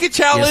little bracket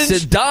challenge.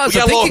 Yes, it does. We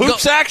got a little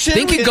hoops action. I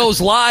think it goes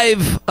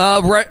live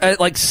at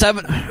like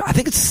 7. I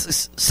think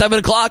it's 7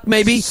 o'clock,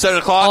 maybe. 7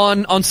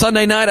 o'clock? On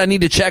Sunday night. I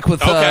need to check with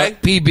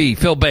PB,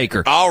 Phil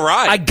Baker. All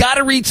right. I got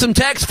to read some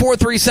text,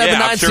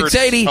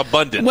 437-9680. Sure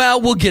abundant.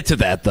 Well, we'll get to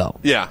that, though.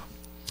 Yeah.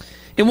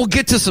 And we'll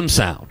get to some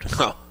sound.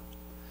 Oh.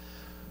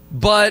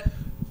 But,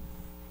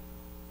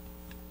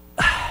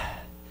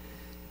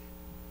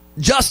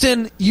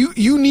 Justin,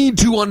 you need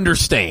to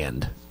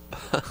understand.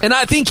 And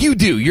I think you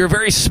do. You're a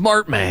very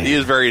smart man. He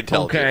is very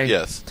intelligent, okay?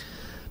 Yes.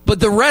 But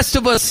the rest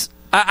of us,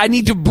 I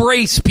need to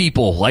brace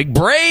people. Like,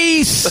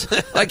 brace!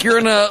 Like you're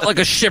in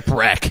a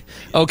shipwreck,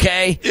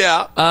 okay?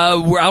 Yeah. I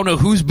don't know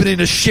who's been in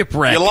a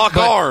shipwreck. You lock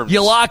arms.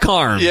 You lock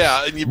arms.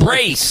 Yeah. And you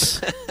brace.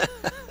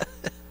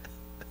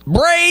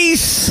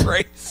 Brace!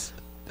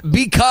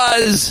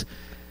 Because,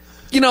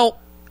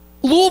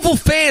 Louisville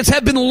fans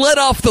have been let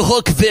off the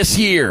hook this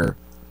year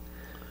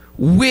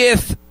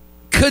with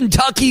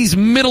Kentucky's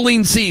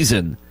middling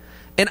season.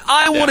 And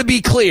I want to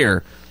be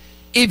clear.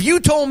 If you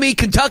told me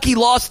Kentucky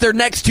lost their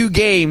next 2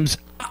 games,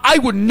 I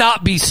would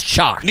not be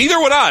shocked. Neither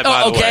would I,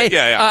 by the way.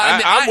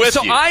 Yeah. I'm with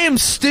you. So I am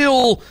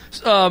still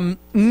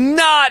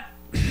not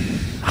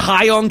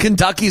high on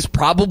Kentucky's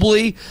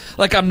probably.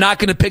 Like, I'm not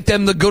going to pick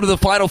them to go to the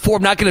Final Four.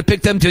 I'm not going to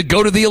pick them to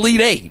go to the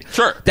Elite Eight.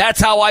 Sure. That's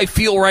how I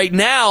feel right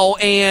now,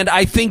 and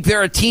I think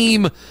they're a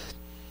team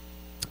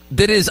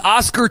that is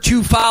Oscar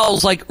 2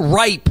 fouls, like,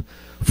 ripe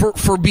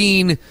for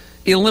being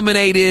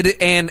eliminated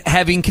and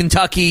having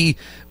Kentucky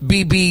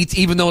be beat,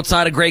 even though it's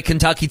not a great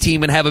Kentucky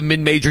team, and have a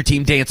mid-major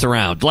team dance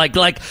around. Like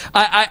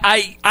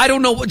I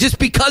don't know, just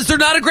because they're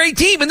not a great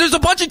team, and there's a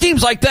bunch of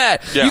teams like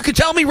that. Yeah. You could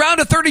tell me round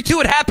of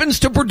 32 it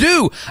happens to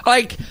Purdue.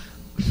 Like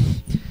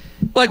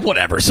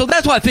whatever. So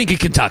that's why I think of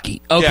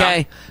Kentucky. Okay,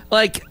 yeah.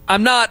 Like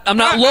I'm not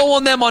low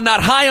on them. I'm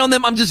not high on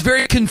them. I'm just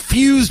very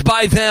confused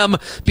by them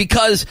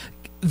because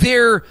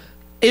their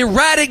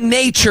erratic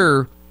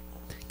nature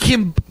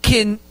can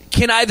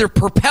either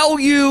propel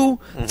you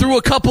through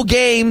a couple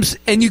games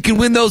and you can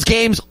win those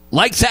games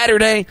like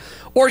Saturday,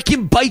 or it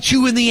can bite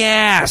you in the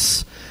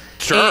ass.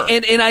 Sure. I'm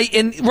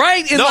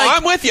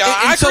with you.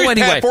 I agree with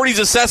Pat Forty's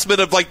assessment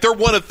of like they're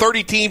one of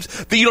 30 teams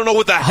that you don't know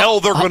what the hell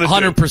they're going to do.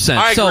 100%.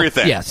 I agree with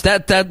that. Yes,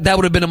 that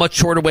would have been a much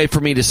shorter way for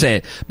me to say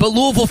it. But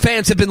Louisville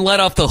fans have been let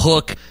off the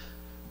hook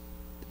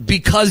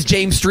because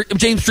James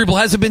Struble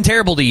hasn't been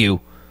terrible to you.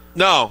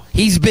 No.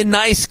 He's been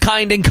nice,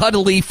 kind, and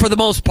cuddly for the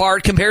most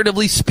part,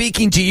 comparatively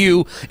speaking to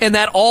you, and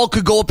that all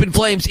could go up in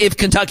flames if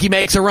Kentucky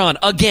makes a run.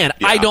 Again,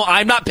 yeah.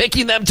 I'm not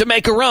picking them to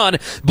make a run,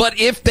 but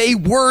if they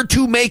were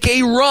to make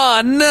a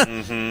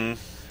run...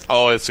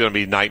 Oh, it's going to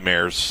be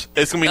nightmares.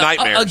 It's going to be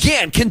nightmares.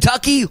 Again,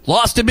 Kentucky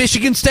lost to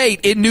Michigan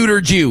State. It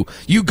neutered you.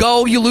 You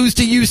lose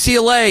to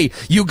UCLA.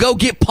 You go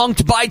get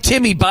punked by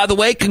Timmy. By the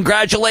way,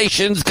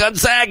 congratulations,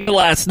 Gonzaga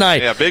last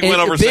night. Yeah, big win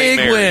over St.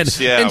 Mary's.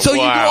 Big win. Yeah, and so you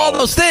do all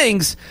those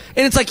things,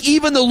 and it's like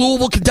even the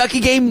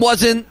Louisville-Kentucky game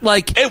wasn't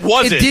like... It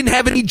wasn't. It didn't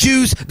have any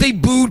juice. They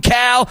booed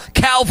Cal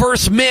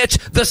versus Mitch,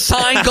 the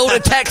sign go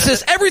to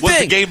Texas, everything. Was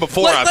the game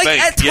before, I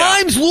think. At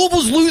times,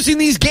 Louisville's losing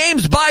these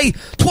games by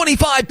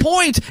 25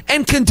 points,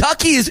 and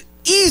Kentucky is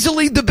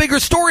easily the bigger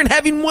story and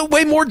having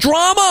way more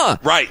drama.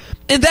 Right.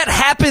 And that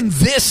happened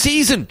this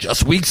season,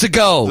 just weeks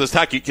ago.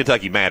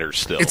 Kentucky matters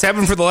still. It's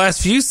happened for the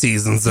last few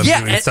seasons of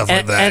doing stuff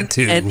like that,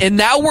 too. And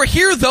now we're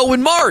here, though,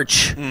 in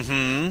March.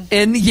 Mm-hmm.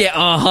 And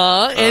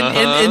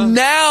and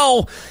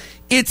now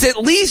it's at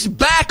least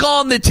back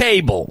on the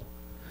table.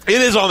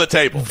 It is on the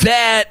table.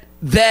 That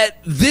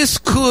this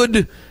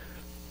could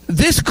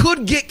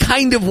get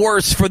kind of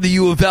worse for the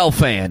U of L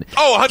fan.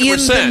 Oh, 100%. In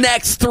the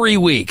next 3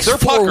 weeks. They're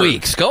 4 puckered.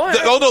 weeks. Go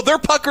ahead. No, they're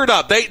puckered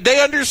up.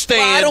 They understand.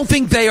 Well, I don't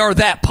think they are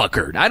that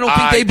puckered. I don't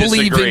think they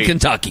believe in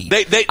Kentucky.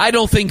 I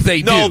don't think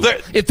they do.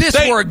 If this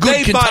were a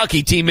good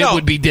Kentucky team, it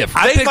would be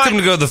different. I picked them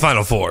to go to the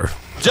Final Four.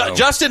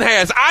 Justin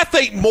has. I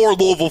think more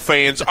Louisville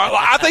fans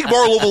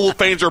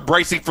are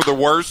bracing for the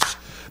worst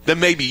than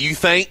maybe you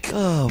think.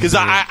 Because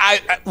I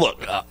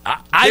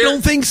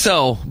don't think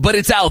so, but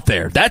it's out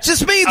there. That's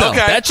just me, though.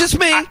 Okay. That's just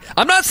me.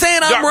 I'm not saying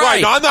I'm right.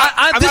 No, I'm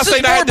not. This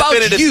is more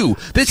about you.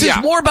 This is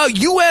Yeah. more about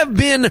you have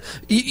been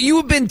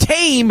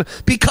tame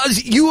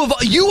because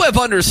you have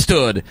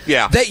understood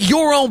that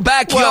your own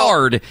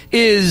backyard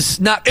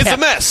is not It's kept. a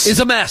mess. It's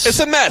a mess. It's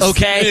a mess.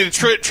 Okay. You need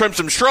to trim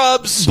some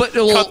shrubs, But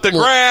cut the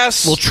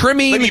grass, little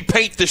trimming, maybe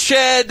paint the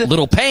shed.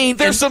 little paint.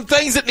 There's some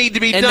things that need to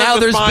be and done now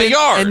with there's my been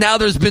yard. and now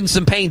there's been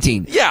some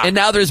painting. Yeah. Yeah. And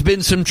now there's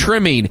been some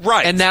trimming.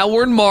 Right. And now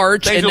we're in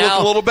March. Things and are now,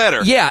 looking a little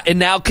better. Yeah. And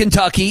now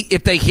Kentucky,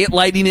 if they hit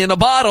lightning in a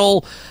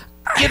bottle.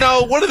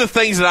 One of the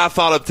things that I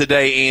thought of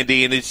today,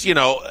 Andy, and it's,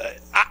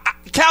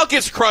 Cal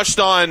gets crushed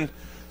on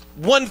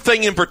one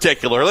thing in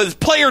particular, is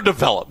player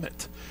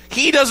development.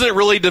 He doesn't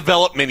really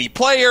develop many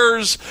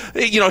players.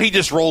 He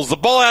just rolls the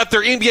ball out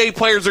there. NBA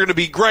players are going to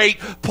be great.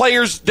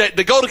 Players that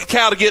go to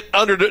Cal to get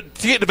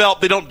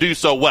developed, they don't do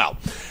so well.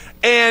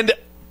 And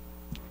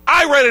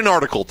I read an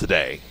article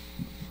today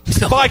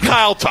by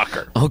Kyle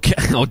Tucker. Okay.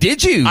 Oh,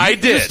 did you? I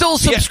did. You're still a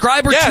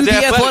subscriber to The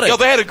Athletic.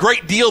 They had a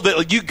great deal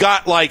that you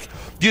got,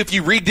 if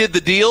you redid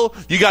the deal,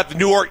 you got the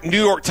New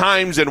York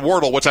Times and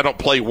Wordle, which I don't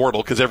play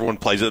Wordle because everyone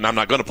plays it, and I'm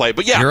not going to play it.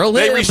 But yeah,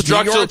 they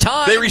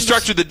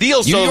restructured the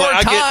deal so that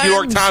I get New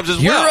York Times as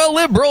well. You're a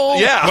liberal.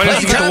 Yeah. Why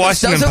don't you get the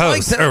Washington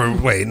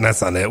Post? Wait,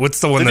 that's not it. What's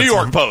the one? The New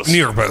York Post. New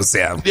York Post.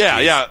 Yeah.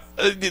 Yeah.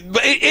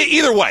 But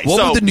either way,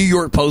 what would the New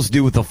York Post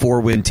do with a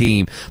 4-win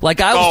team? I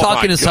was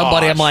talking to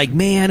somebody, I'm like,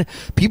 man,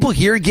 people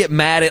here get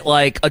mad at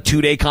a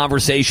 2-day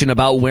conversation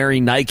about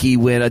wearing Nike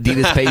when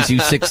Adidas pays you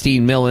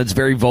 $16 million. It's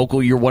very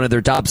vocal. You're one of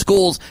their top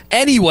schools.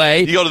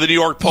 Anyway, you go to the New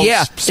York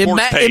Post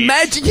sports page.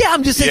 Imagine,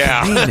 I'm just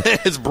saying, man,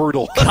 it's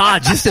brutal.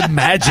 God, just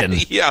imagine.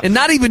 Yeah. And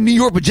not even New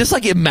York, but just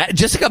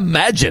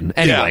imagine.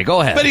 Anyway,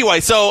 go ahead. But anyway,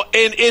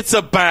 and it's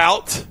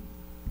about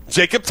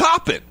Jacob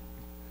Toppin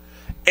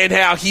and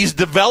how he's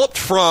developed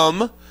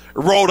from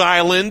Rhode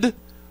Island,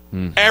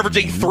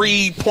 averaging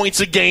 3 points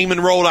a game in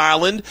Rhode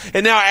Island,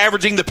 and now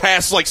averaging the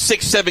past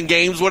 6-7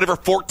 games,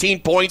 14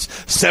 points,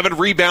 7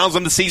 rebounds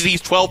on the season.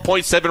 He's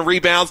 12.7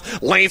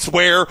 rebounds. Lance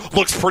Ware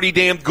looks pretty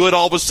damn good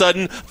all of a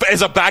sudden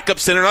as a backup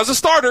center and as a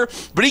starter,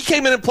 but he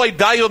came in and played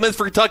valuable minutes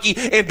for Kentucky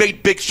and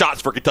made big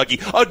shots for Kentucky.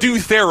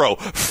 Adu Thero,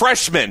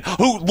 freshman,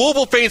 who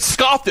Louisville fans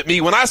scoffed at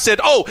me when I said,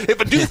 if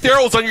Adu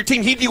Thero was on your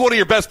team, he'd be one of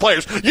your best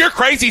players. You're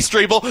crazy,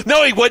 Strebel.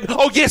 No, he wouldn't.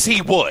 Oh, yes,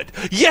 he would.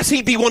 Yes,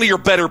 he'd be one of your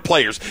better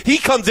players. He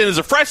comes in as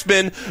a freshman,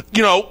 a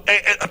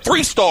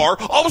 3-star.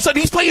 All of a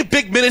sudden, he's playing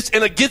big minutes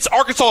and against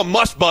Arkansas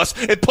must-bust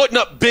and putting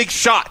up big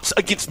shots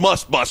against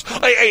must-bust.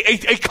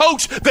 A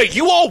coach that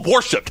you all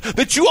worshipped,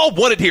 that you all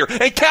wanted here.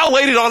 And Cal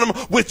laid it on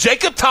him with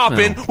Jacob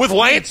Toppin, with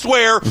Lance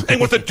Ware,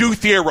 and with Adu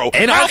Thero.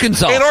 In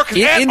Arkansas.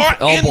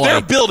 In their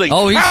building.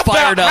 Oh, he's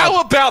fired up.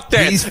 How about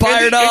that? He's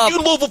fired up. And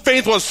you Louisville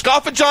fans want to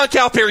scoff at John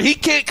Calipari. He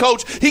can't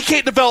coach. He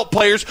can't develop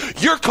players.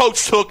 Your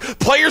coach took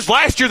players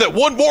last year that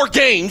won more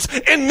games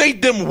and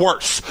made them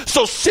worse.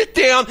 So sit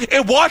down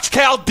and watch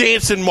Cal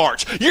dance in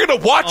March. You're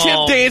going to watch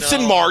him dance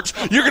in March.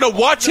 You're going to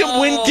watch him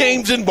win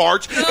games in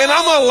March, and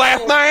I'm going to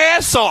laugh my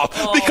ass off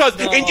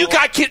and you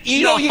got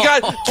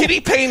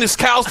Kenny Payne is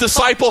Cal's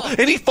disciple,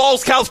 and he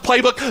follows Cal's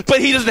playbook, but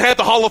he doesn't have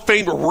the Hall of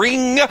Fame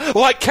ring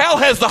like Cal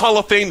has the Hall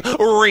of Fame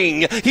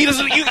ring. He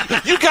doesn't.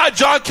 You got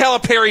John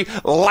Calipari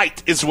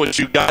light is what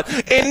you got,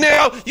 and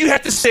now you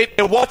have to sit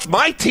and watch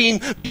my team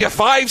be a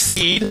 5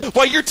 seed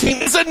while your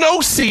team is a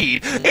no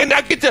seed, and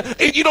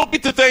you don't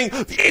get the thing.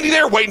 And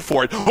they're waiting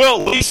for it.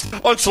 Well, at least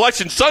on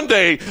Selection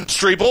Sunday,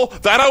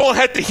 Strebel, that I won't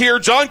have to hear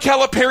John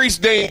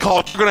Calipari's name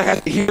called. You're going to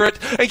have to hear it.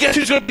 And guess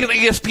who's going to be on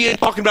ESPN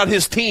talking about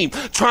his team,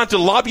 trying to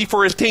lobby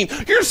for his team?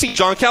 You're going to see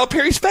John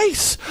Calipari's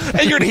face,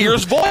 and you're going to hear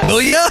his voice.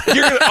 Will you?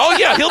 Oh,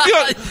 yeah, he'll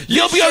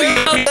be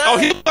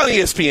on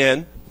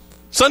ESPN.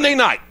 Sunday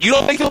night. You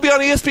don't think he'll be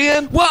on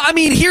ESPN? Well, I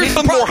mean, here's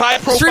the more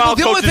high-profile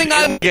coaches in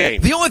the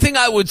game. The only thing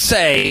I would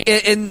say,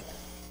 and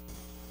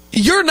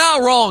you're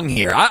not wrong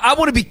here. I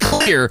want to be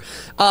clear,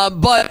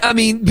 but I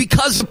mean,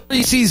 because of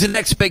preseason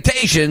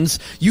expectations,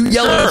 you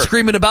yelling and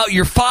screaming about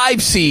your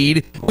 5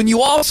 seed when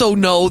you also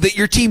know that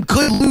your team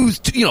could lose,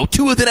 2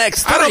 of the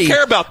next 3. I don't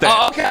care about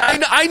that. Okay, I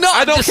know.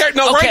 I don't care.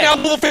 No, okay. Right now,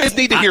 Louisville fans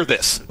need to hear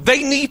this.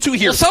 They need to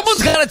hear this.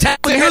 Someone's got to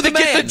tackle They had to the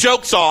get man. the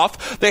jokes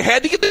off. They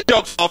had to get the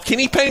jokes off.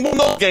 Kenny Payne won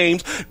those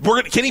games.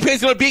 Kenny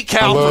Payne's going to beat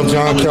Cal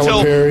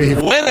until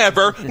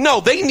whenever. No,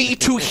 they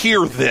need to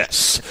hear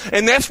this.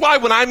 And that's why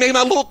when I made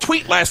my little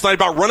tweet last night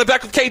about running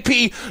back with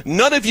KP,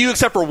 none of you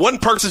except for one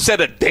person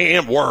said a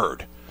damn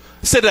word.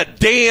 Said a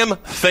damn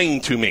thing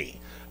to me.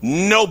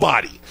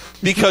 Nobody.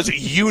 Because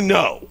you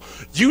know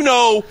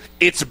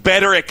it's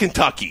better at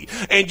Kentucky.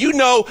 And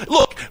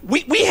look,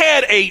 we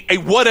had a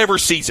whatever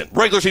season.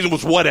 Regular season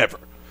was whatever.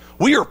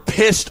 We are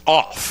pissed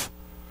off.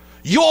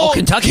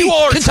 Kentucky?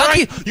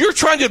 You're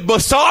trying to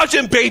massage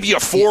and baby a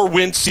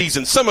 4-win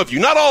season. Some of you,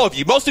 not all of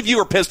you. Most of you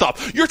are pissed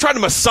off. You're trying to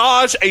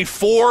massage a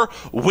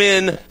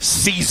 4-win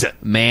season.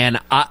 Man,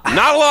 not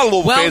a lot of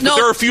Louisville fans, but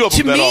there are a few of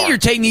them that are. To me, your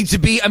take needs to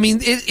be, I mean,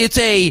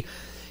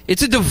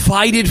 it's a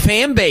divided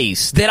fan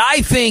base that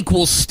I think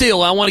will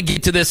still, I want to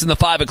get to this in the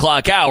 5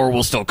 o'clock hour,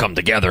 will still come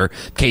together.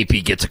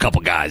 KP gets a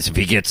couple guys. If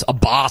he gets a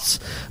boss,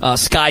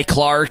 Sky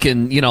Clark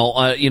and,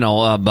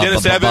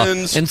 Dennis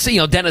Evans.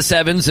 And, Dennis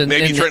Evans and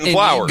maybe Trenton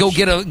Flowers. Go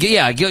get a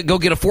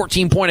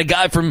 14-point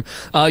guy from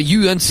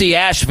UNC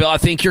Asheville. I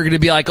think you're going to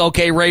be like,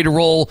 okay, ready to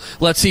roll.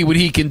 Let's see what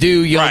he can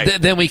do.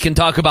 Then we can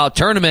talk about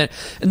tournament.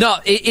 No,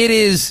 it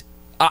is,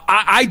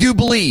 I do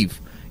believe,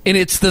 and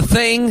it's the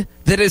thing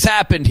that has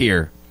happened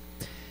here.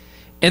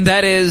 And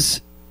that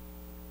is,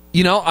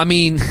 I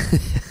mean,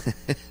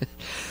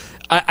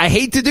 I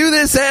hate to do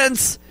this,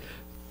 Ents.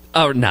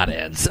 Oh, not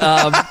Ents.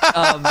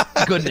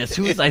 Goodness,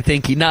 who was I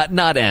thinking?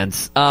 Not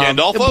Ents.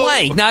 Gandolfo?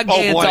 Blank, not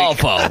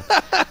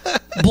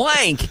Gandolfo.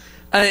 Blank.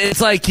 It's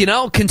like,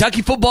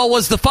 Kentucky football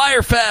was the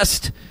Fire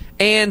Fest,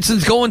 and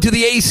since going to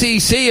the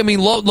ACC, I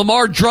mean,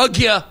 Lamar drug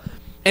you.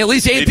 At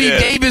least Anthony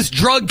Davis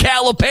drug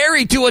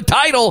Calipari to a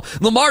title.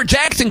 Lamar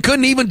Jackson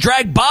couldn't even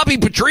drag Bobby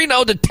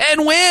Petrino to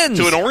 10 wins.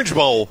 To an Orange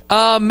Bowl.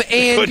 And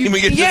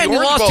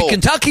you lost to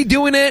Kentucky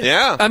doing it.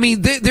 Yeah. I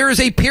mean, there is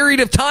a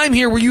period of time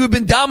here where you have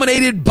been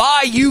dominated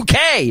by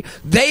UK.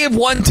 They have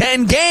won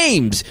 10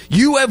 games.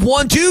 You have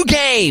won 2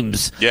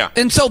 games. Yeah.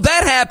 And so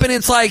that happened.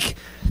 It's like,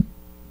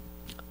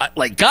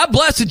 God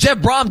bless it,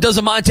 Jeff Brom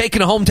doesn't mind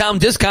taking a hometown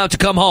discount to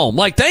come home.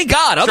 Like, thank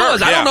God.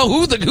 Otherwise, I don't know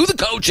who the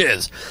coach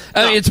is.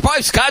 I mean, it's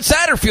probably Scott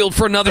Satterfield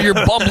for another year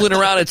bumbling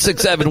around at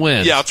 6-7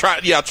 wins.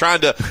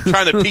 Trying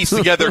to piece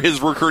together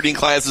his recruiting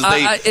classes.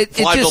 They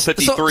fly till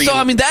 53. So,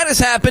 I mean, that has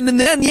happened. And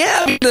then,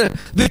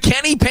 the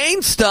Kenny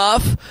Payne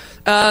stuff.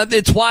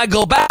 It's why I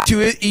go back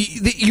to it.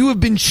 You have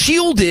been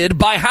shielded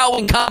by how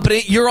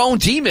incompetent your own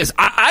team is.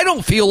 I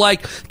don't feel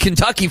like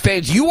Kentucky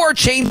fans. You are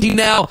changing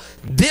now.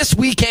 This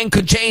weekend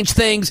could change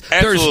things.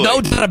 Absolutely. There's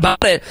no doubt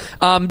about it.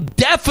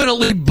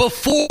 Definitely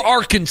before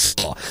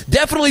Arkansas.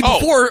 Definitely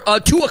before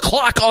 2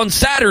 o'clock on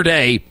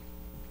Saturday.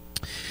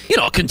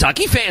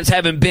 Kentucky fans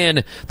haven't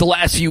been the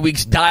last few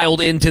weeks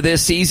dialed into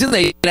this season.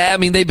 They've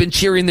been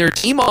cheering their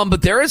team on,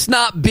 but there has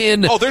not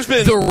been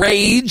the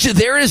rage.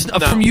 There is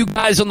from you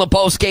guys on the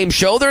post-game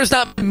show. There has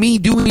not been me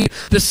doing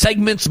the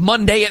segments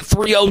Monday at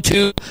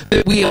 3:02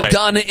 that we have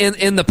done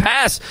in the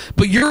past.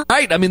 But you're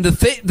right. I mean,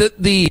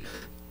 the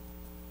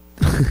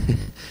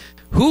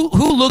who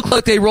looked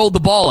like they rolled the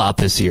ball out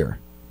this year?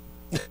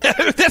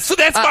 That's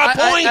my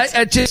point.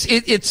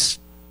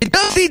 It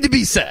does need to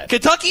be said.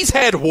 Kentucky's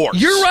had warts.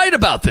 You're right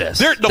about this.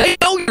 They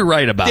know you're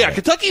right about it. Yeah,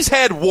 Kentucky's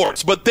had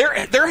warts, but there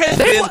has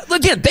been...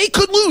 Again, they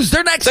could lose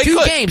their next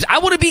 2 games. I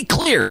want to be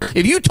clear.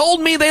 If you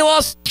told me they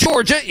lost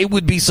Georgia, it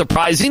would be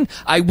surprising.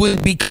 I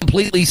wouldn't be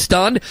completely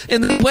stunned.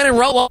 And they went and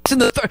lost in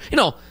the third.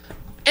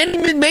 Any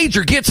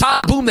mid-major gets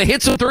hot, boom, they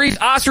hit some threes.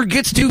 Oscar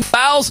gets 2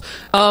 fouls.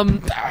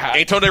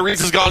 Antonio Reeves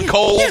has gone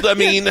cold.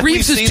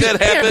 We've seen that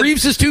happen. Yeah,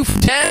 Reeves is 2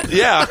 for 10.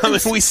 Yeah,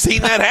 we've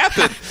seen that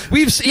happen.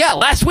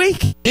 Last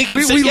week.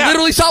 We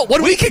literally saw it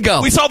 1 week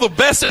ago. We saw the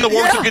best in the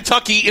worst of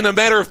Kentucky in a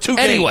matter of 2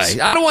 games. Anyway,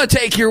 I don't want to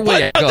take your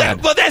way.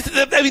 But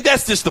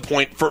that's just the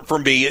point for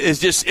me. It's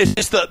just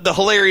the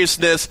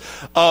hilariousness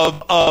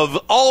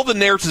of all the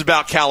narratives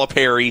about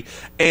Calipari.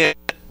 And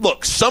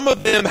look, some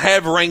of them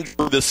have ranked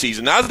this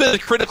season. I've been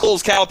as critical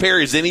as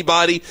Calipari as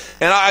anybody,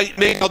 and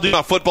maybe I'll do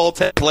my football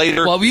test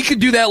later. Well, we could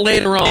do that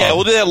later on. Yeah,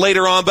 we'll do that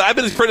later on. But I've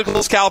been as critical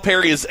as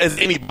Calipari as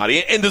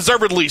anybody, and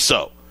deservedly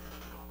so.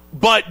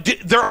 But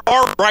there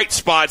are bright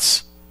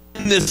spots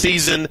in this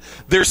season.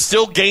 There's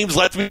still games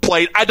left to be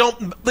played.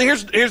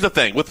 Here's the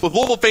thing. With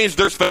Louisville fans,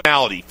 there's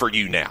finality for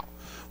you now.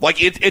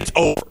 Like, it's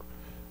over.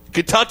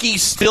 Kentucky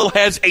still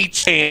has a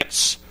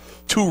chance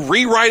to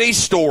rewrite a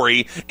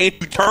story and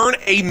to turn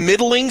a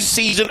middling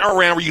season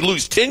around where you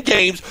lose 10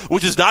 games,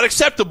 which is not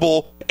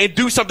acceptable, and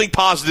do something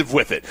positive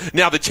with it.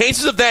 Now, the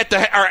chances of that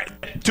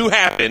to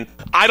happen,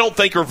 I don't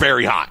think are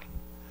very high.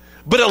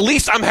 But at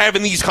least I'm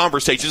having these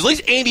conversations. At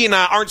least Andy and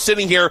I aren't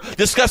sitting here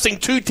discussing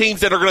 2 teams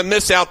that are going to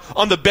miss out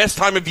on the best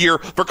time of year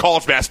for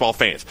college basketball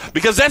fans.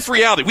 Because that's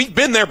reality. We've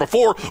been there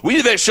before. We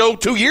did that show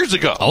 2 years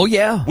ago. Oh,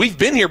 yeah. We've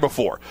been here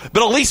before.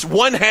 But at least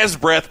one has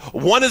breath,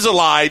 one is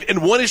alive,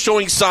 and one is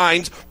showing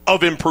signs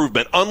of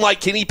improvement,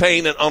 unlike Kenny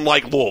Payne and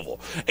unlike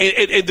Louisville.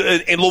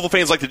 And Louisville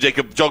fans like to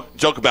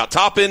joke about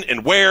Toppin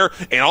and Ware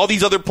and all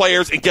these other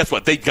players, and guess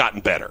what? They've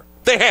gotten better.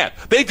 They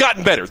have. They've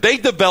gotten better. They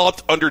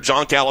developed under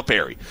John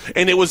Calipari.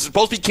 And it was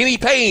supposed to be Kenny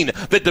Payne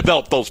that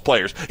developed those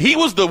players. He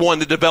was the one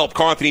that developed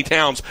Karl-Anthony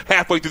Towns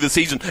halfway through the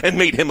season and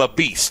made him a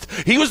beast.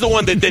 He was the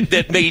one that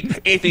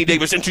made Anthony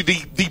Davis into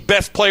the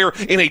best player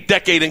in a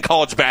decade in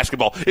college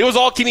basketball. It was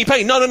all Kenny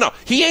Payne. No.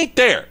 He ain't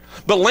there.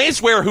 But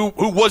Lance Ware, who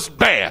was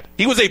bad,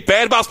 he was a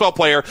bad basketball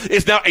player,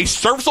 is now a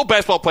serviceable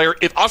basketball player.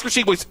 If Oscar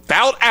Tshiebwe was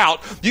fouled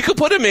out, you could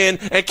put him in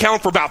and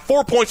count for about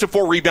 4 points and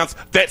 4 rebounds.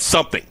 That's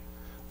something.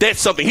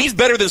 He's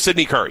better than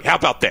Sidney Curry. How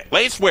about that?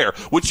 Lance Ware,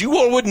 which you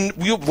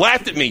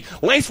laughed at me.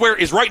 Lance Ware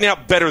is right now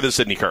better than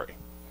Sidney Curry.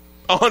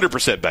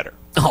 100% better.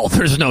 Oh,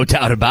 there's no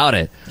doubt about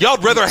it. Y'all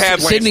would rather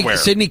have Lance Ware.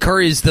 Sidney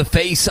Curry is the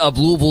face of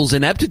Louisville's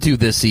ineptitude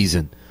this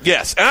season.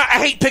 Yes, and I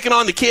hate picking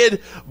on the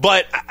kid,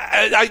 but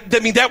I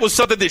mean, that was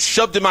something that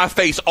shoved in my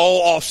face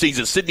all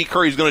offseason. Sidney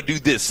Curry's going to do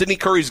this. Sidney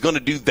Curry's going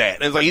to do that.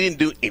 And it's like he didn't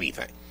do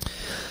anything.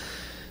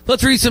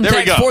 Let's read some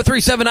text.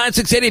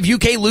 437-968. If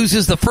UK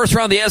loses the first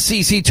round of the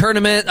SEC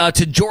tournament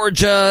to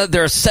Georgia,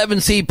 they're a 7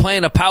 seed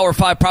playing a Power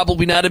 5,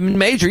 probably not a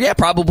major. Yeah,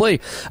 probably.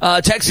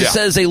 Texas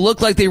says they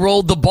look like they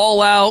rolled the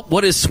ball out.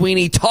 What is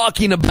Sweeney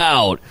talking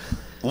about?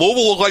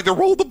 Louisville looked like they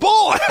rolled the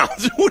ball out.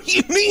 What do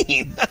you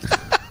mean?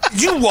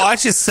 Did you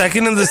watch his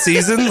second of the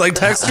season? Like,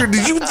 Texter,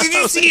 did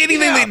you see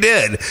anything they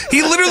did?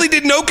 He literally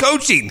did no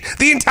coaching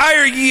the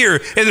entire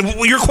year, and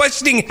you're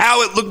questioning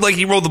how it looked like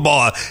he rolled the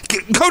ball.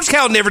 Coach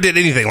Cal never did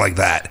anything like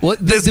that. Well,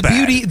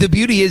 the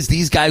beauty is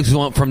these guys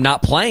went from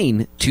not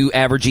playing to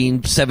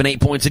averaging 7-8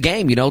 points a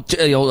game.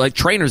 Like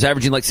trainers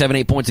averaging like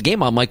 7-8 points a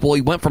game. I'm like, well,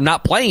 he went from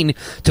not playing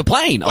to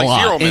playing a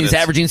lot, and he's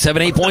averaging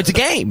 7-8 points a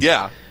game.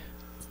 Yeah.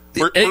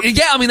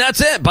 I mean,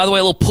 that's it. By the way,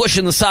 a little push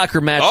in the soccer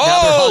match.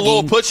 Oh, a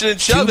little pushing and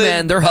shoving. 2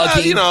 men, they're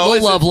hugging.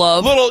 Little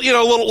love.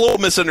 Little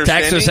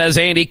misunderstanding. Texter says,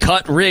 Andy,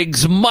 cut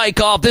Riggs'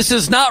 mic off. This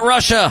is not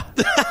Russia.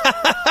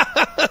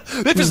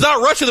 If it's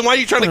not Russia, then why are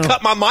you trying to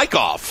cut my mic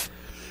off?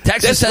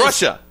 That's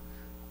Russia.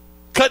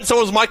 Cutting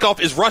someone's mic off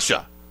is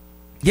Russia.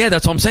 Yeah,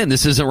 that's what I'm saying.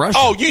 This isn't Russia.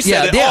 Oh, you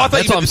said it. Yeah, I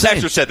thought you the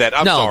texter said that.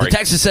 I'm sorry. No, the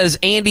texter says,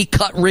 Andy,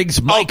 cut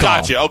Riggs' mic off. Oh,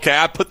 gotcha. Okay,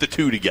 I put the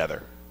two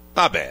together.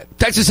 Not bad.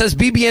 Texas says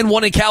BBN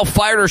wanted Cal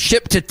fired or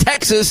shipped to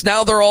Texas.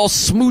 Now they're all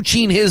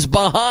smooching his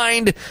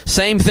behind.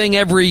 Same thing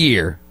every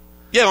year.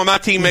 Yeah, when my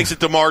team makes it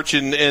to March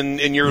and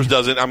yours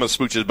doesn't, I'm going to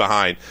smooch his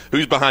behind.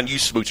 Who's behind you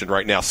smooching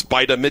right now?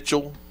 Spida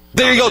Mitchell?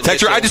 There you go,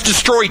 Texter. I just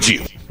destroyed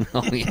you.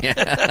 Oh,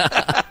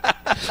 yeah.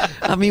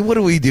 I mean, what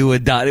do we do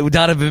with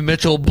Donovan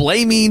Mitchell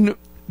blaming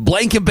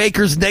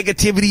Blankenbaker's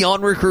negativity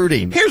on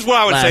recruiting? Here's what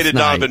I would say to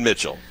Donovan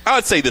Mitchell. I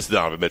would say this to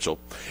Donovan Mitchell.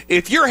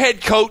 If your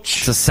head coach...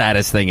 It's the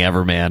saddest thing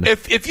ever, man.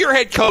 If your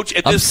head coach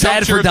at this I'm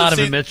sad for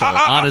Donovan Mitchell,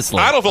 honestly.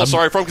 I don't feel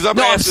sorry for him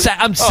because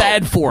I'm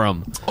sad for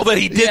him. Oh, that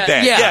he did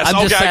that. Yeah, yes,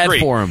 I'm just sad I agree.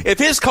 for him. If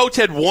his coach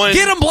had won...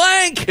 Get him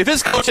blank! If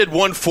his coach had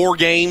won 4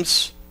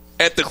 games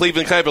at the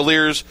Cleveland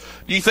Cavaliers,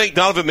 do you think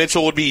Donovan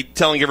Mitchell would be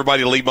telling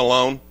everybody to leave him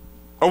alone?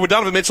 Or would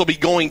Donovan Mitchell be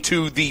going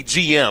to the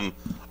GM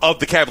of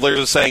the Cavaliers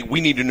and saying,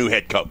 we need a new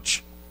head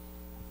coach?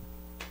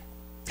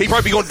 He'd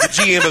probably be going to the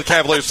GM of the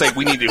Cavaliers saying,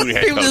 we need a new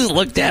head coach. He just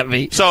looked at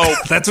me. So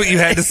that's what you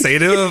had to say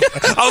to him?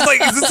 I was like,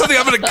 is this something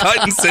I'm going to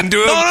cut and send to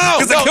him? No.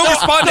 Because he'll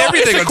respond to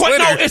everything on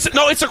Twitter.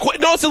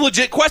 It's a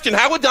legit question.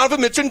 How would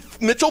Donovan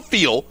Mitchell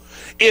feel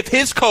if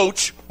his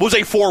coach was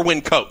a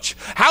 4-win coach?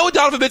 How would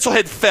Donovan Mitchell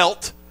have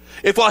felt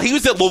if while he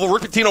was at Louisville,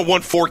 Rick Pitino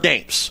won 4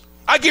 games?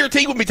 I guarantee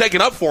he wouldn't be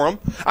taking up for him.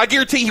 I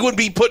guarantee he wouldn't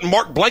be putting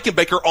Mark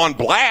Blankenbaker on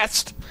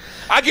blast.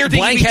 I guarantee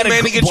Blank he'd be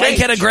demanding a change. Blank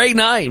had a great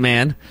night,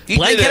 man.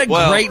 Blank had a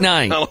great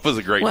night. I don't know if it was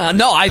a great night. Well,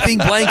 no, I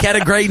think Blank had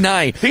a great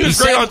night. He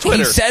was great on Twitter.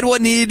 He said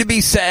what needed to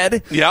be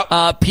said.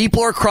 Yep.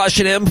 People are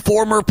crushing him.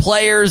 Former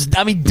players.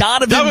 I mean,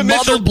 Donovan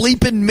Mother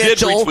bleeping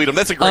Mitchell. Did retweet him.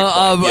 That's a great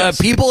point. Yes.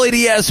 People at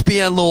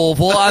ESPN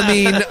Louisville. I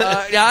mean,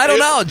 I don't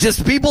know.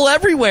 Just people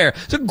everywhere.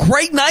 It's a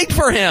great night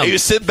for him. He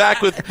was sitting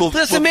back with...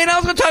 Listen, man, I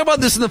was going to talk about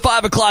this in the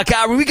 5 o'clock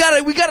hour. We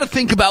got to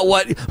think about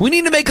what... We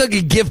need to make like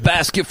a gift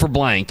basket for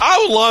Blank.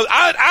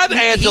 I'd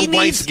add to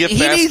Blank's gift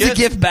basket. He needs a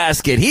gift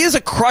basket. He is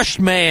a crushed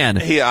man.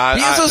 He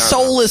is a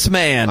soulless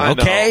man,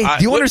 okay?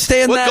 Do you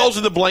understand that? What goes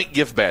in the Blank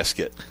gift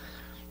basket?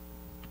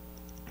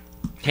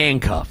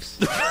 Handcuffs.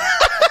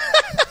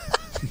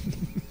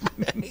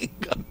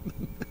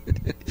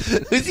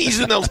 Who's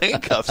using those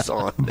handcuffs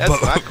on?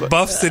 That's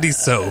Buff City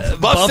Soap.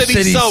 Buff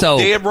City Soap.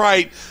 Damn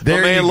right.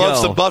 There my man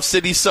loves some Buff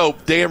City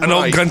Soap. Damn right. An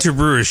old Gunter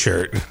Brewer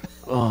shirt.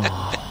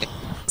 Oh.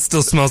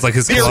 Still smells like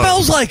his clothes. It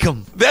smells like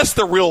him. That's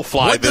the real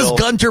Flyville. What does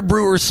Gunter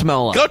Brewer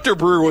smell like? Gunter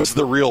Brewer was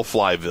the real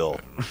Flyville.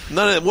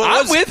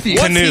 I'm with you.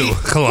 Canoe.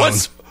 Cologne.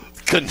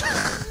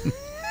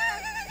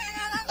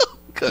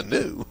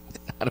 Canoe.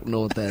 I don't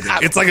know what that is.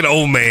 It's like an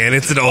old man.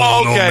 It's an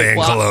old man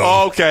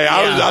cologne. Okay,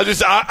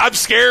 yeah. I'm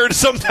scared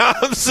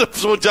sometimes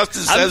when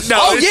Justin says.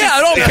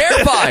 I'm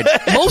terrified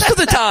most of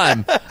the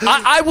time.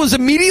 I was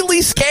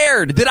immediately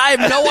scared that I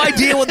have no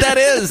idea what that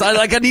is.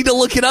 I need to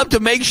look it up to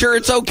make sure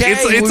it's okay.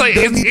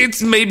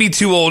 It's maybe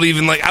too old.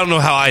 Even I don't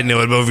know how I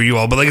know it over you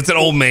all, but it's an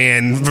old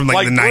man from the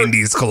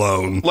 '90s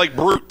cologne, like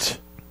Brute.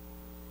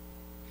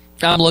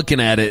 I'm looking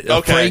at it.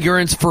 Okay.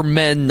 Fragrance for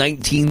Men,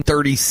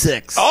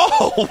 1936.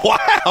 Oh,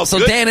 wow. So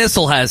good. Dan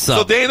Issel has some.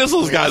 So Dan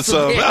Issel's got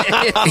some.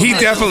 He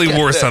definitely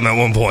wore some at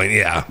one point,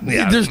 yeah.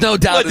 There's no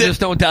doubt. There's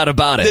no doubt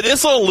about it. Did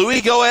Issel and Louis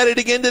go at it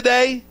again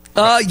today?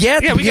 At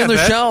the beginning of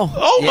the show.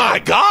 Oh, my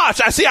gosh.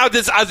 I see. I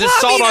just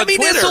saw it on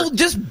Twitter. Issel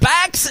just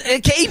backs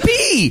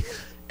KP.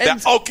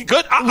 Okay,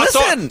 good.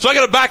 Listen, so I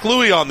got to back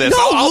Louis on this.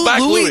 No, I'll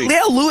back Louis.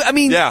 Yeah, Louis. I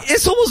mean,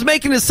 Issel was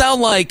making it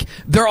sound like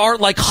there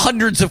aren't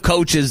hundreds of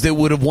coaches that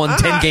would have won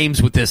 10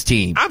 games with this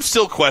team. I'm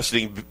still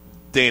questioning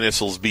Dan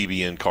Issel's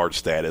BBN card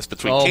status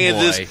between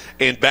Kansas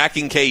and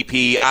backing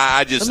KP.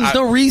 There's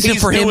no reason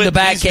for him to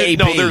back KP.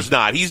 No, there's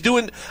not. He's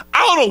doing. I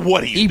don't know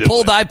what he's doing. He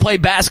pulled "I play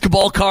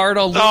basketball" card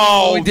on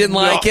Louis. We didn't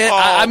like it.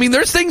 I mean,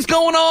 there's things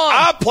going on.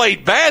 I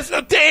played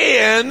basketball.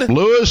 Dan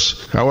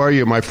Lewis, how are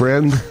you, my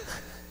friend?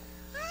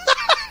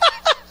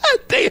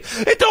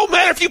 It don't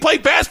matter if if you play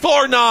basketball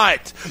or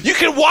not. You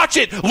can watch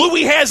it.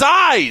 Louis has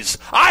eyes.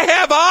 I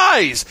have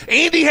eyes.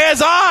 Andy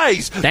has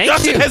eyes.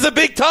 Justin has a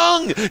big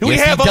tongue. We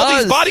have all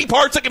these body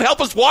parts that can help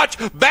us watch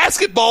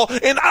basketball.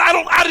 And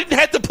I didn't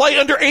have to play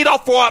under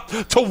Adolph Rupp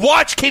to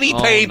watch Kenny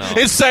Payne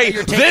and say,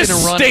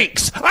 this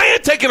stinks. I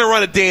ain't taking a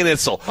run at Dan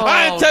Issel.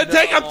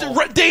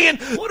 Dan,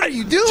 what are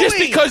you doing? Just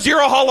because you're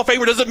a Hall of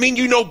Famer doesn't mean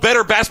you know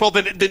better basketball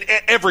than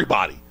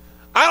everybody.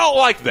 I don't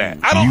like that.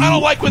 I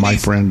don't like when my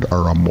friend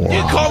are a moron.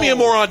 You call me a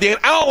moron, Dan.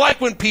 I don't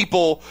like when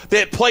people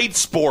that played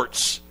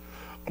sports.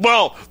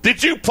 Well,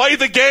 did you play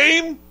the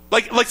game?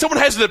 Like someone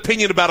has an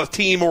opinion about a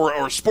team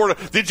or a sport.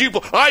 Did you?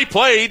 I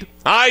played.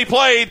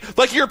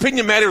 Like your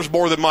opinion matters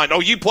more than mine.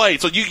 Oh, you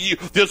played, so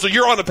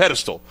you're on a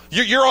pedestal.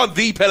 You're on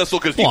the pedestal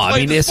because you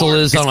played. Issel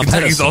is on a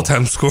pedestal. He's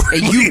all-time scorer.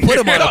 And you put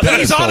him on a pedestal.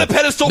 He's on a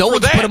pedestal. No for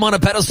one's that. put him on a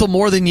pedestal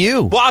more than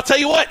you. Well, I'll tell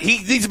you what. He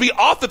needs to be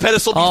off the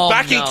pedestal. He's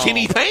backing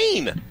Kenny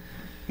Payne.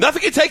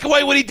 Nothing can take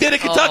away what he did at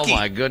Kentucky. Oh,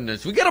 my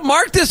goodness. We got to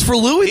mark this for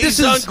Louis. He's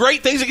done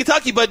great things at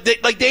Kentucky, but,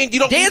 Dan, you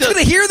don't Dan's going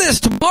to hear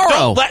this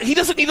tomorrow. He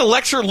doesn't need to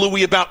lecture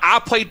Louis about I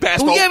played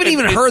basketball. We haven't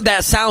even heard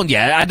that sound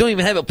yet. I don't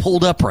even have it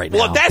pulled up right now.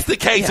 Well, if that's the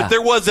case, if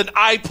there was an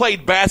I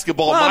played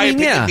basketball, my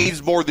opinion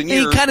means more than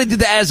yours. He kind of did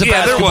that as a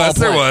basketball player.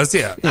 There was.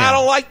 I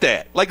don't like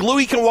that. Like,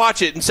 Louis can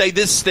watch it and say,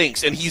 this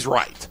stinks, and he's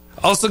right.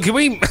 Also, can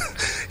we...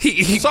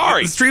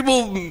 Sorry.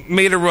 Streble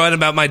made a run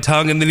about my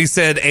tongue, and then he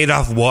said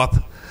Adolph Rupp.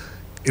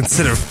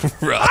 Instead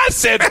of Rupp. I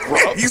said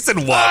Rupp. You said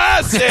Rupp.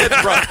 I said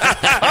Rupp.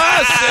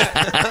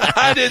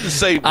 I didn't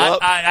say Rupp.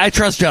 I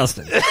trust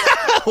Justin.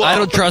 Well, I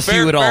don't trust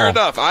you at all. Fair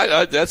enough.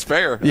 That's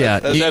fair. Yeah,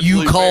 that's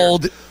you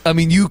called. Fair. I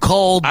mean, you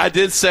called. I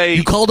did say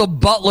you called a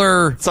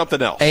Butler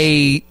something else.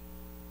 A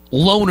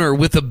loner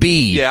with a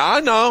B. Yeah,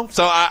 I know.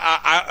 So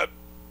I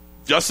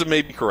Justin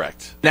may be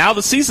correct. Now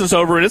the season's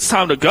over and it's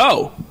time to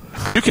go.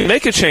 You can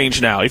make a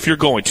change now if you're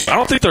going to. I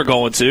don't think they're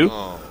going to.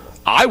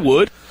 I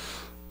would.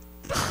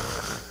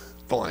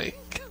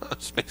 Blank.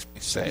 This makes me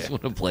sad. I just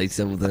want to play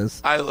some of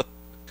this. I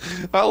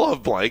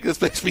love Blank.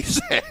 This makes me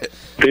sad.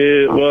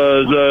 It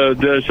was a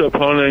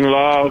disappointing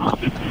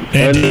loss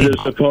and a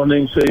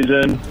disappointing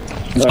season.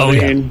 I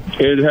mean,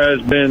 it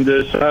has been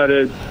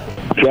decided.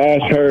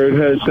 Josh Hurd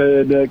has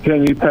said that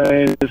Kenny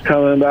Payne is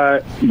coming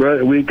back,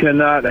 but we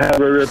cannot have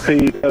a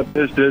repeat of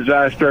this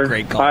disaster.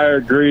 I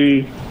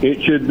agree.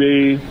 It should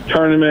be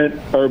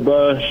tournament or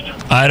bust.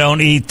 I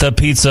don't eat the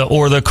pizza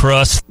or the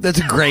crust.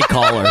 That's a great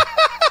caller.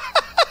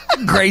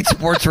 Great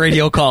sports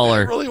radio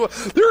caller. Really,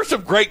 there were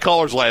some great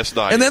callers last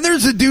night. And then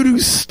there's a dude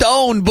who's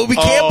stoned, but we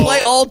can't play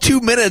all 2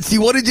 minutes.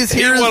 You want to just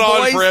hear his voice? He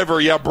went on forever.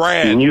 Yeah,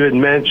 Brad. And you had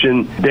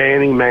mentioned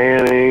Danny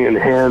Manning and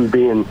him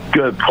being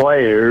good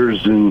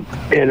players, and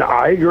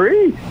I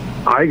agree.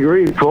 I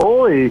agree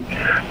fully.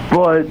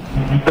 But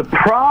the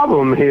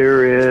problem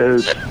here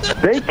is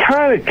they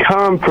kind of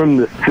come from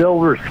the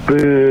silver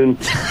spoon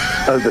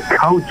of the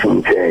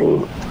coaching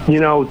team. You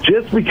know,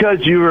 just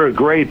because you were a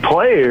great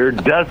player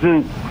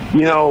doesn't,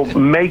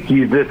 make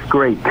you this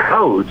great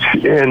coach.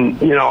 And,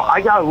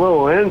 I got a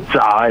little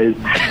insight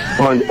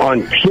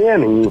on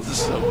Kenny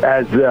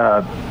as,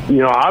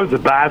 I was a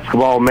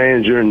basketball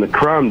manager in the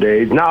Crum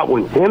days, not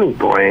when Kenny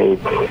played.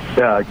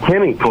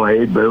 Kenny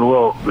played, but a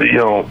little,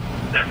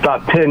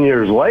 about 10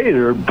 years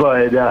later.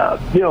 But,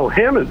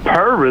 him and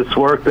Purvis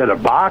worked at a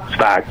box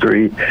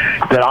factory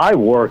that I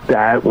worked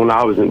at when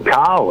I was in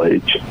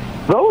college.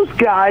 Those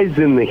guys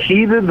in the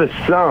heat of the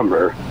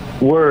summer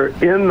were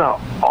in the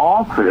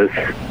office,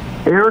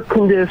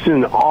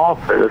 air-conditioned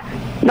office,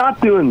 not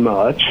doing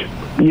much.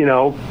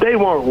 They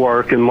weren't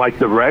working like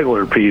the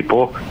regular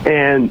people.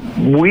 And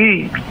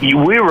we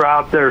were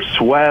out there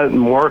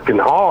sweating, working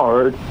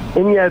hard,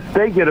 and yet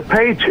they get a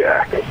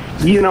paycheck.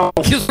 People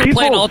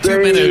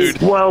say,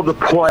 well, the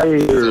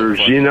players,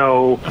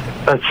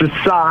 a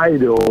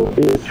societal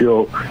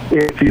issue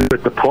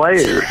with the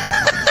players.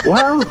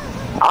 Well,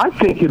 I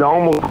think it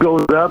almost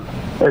goes up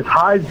as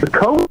high as the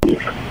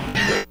coaches.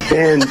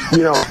 And,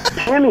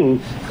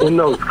 Kenny, in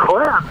those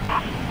clips,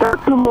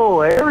 that's a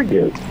little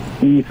arrogant,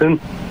 Ethan,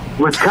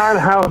 was kind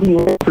of how he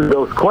answered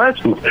those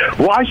questions.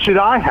 Why should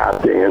I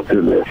have to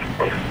answer this?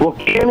 Well,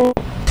 Kenny,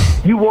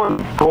 you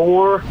won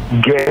 4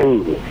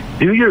 games.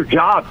 Do your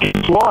job.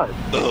 Guess what,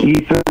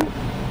 Ethan?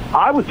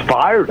 I was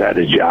fired at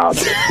a job,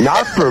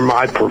 not for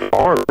my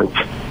performance.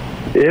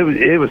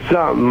 It was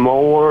something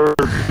more,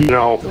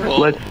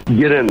 let's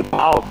get into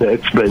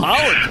politics. But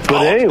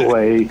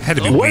anyway,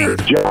 where's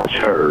Josh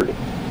Hurd?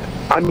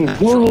 I mean,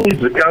 he needs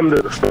to come to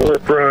the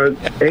forefront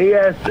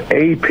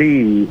ASAP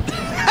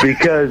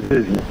because,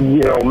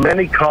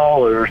 many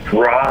callers,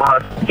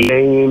 Ross,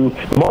 James,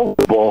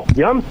 multiple,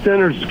 Yum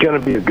Center's is going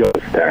to be a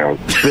ghost town.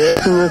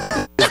 Business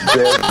is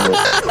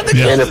business.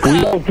 Yeah. And if we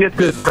don't get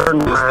this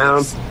turned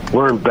around,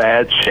 we're in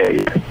bad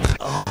shape.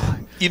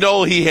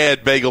 He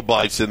had bagel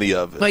bites in the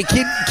oven. Like,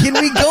 can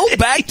we go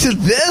back to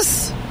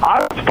this?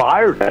 I was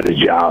fired at a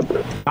job,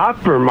 not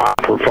for my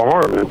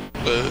performance.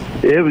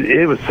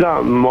 It was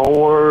something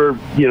more,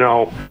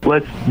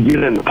 let's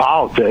get into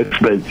politics.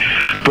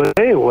 But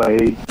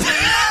anyway.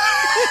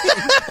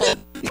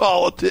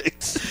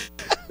 Politics.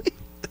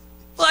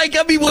 like,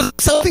 I mean, was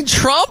it something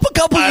Trump a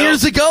couple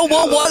years ago?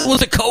 What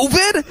was it?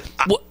 COVID?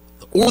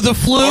 Or the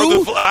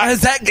flu?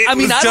 Is that? I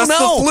mean, I don't know.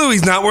 Just the flu.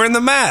 He's not wearing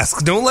the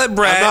mask. Don't let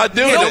Brad. I'm not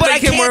doing it. Don't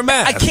make him wear a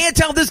mask. I can't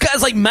tell if this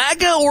guy's like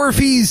MAGA or if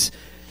he's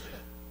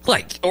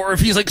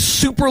like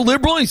super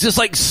liberal. He's just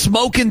like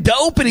smoking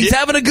dope and he's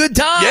having a good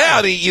time. Yeah,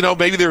 I mean,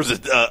 maybe there was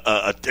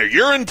a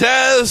urine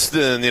test,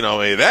 and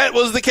maybe that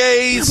was the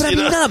case. Yeah, but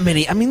I mean, not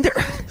many. I mean,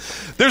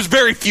 there's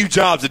very few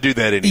jobs that do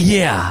that anymore.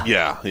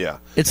 Yeah.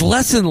 It's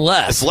less and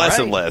less. It's less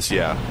and less.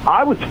 Yeah.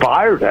 I was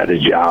fired at a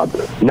job,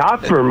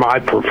 not for my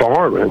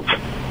performance.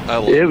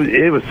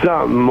 It was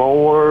something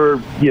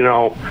more,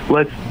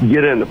 let's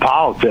get into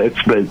politics,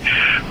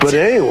 but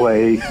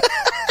anyway.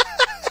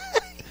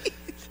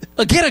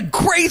 Again, a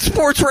great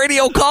sports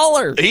radio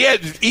caller.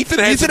 Ethan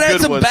had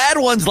some bad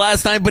ones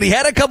last night, but he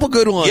had a couple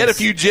good ones. He had a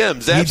few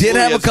gems. He did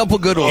have a couple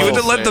good ones. You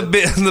had to let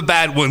the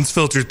bad ones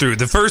filter through.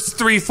 The first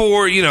 3,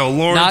 4,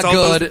 Lawrence, not all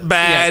good. those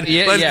bad.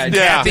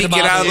 Kathy, get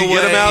out of the way.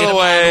 Get him out of the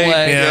way.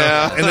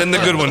 Yeah. And then the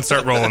good ones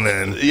start rolling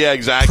in. Yeah,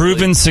 exactly.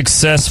 Proven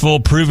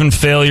successful, proven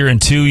failure in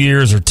 2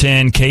 years or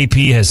 10.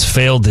 KP has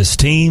failed this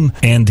team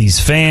and these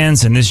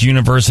fans and this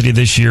university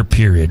this year,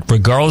 period.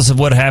 Regardless of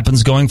what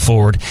happens going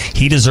forward,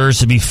 he deserves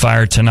to be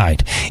fired tonight.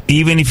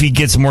 Even if he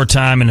gets more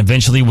time and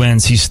eventually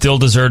wins, he still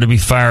deserves to be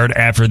fired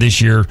after this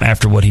year,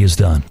 after what he has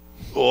done.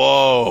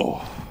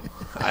 Whoa.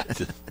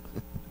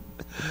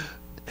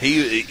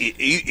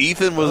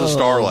 Ethan was a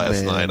star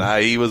last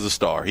night. He was a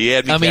star. He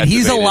had me captivated.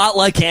 He's a lot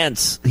like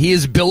Entz. He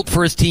is built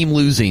for his team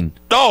losing.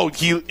 No,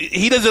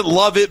 he doesn't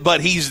love it,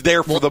 but he's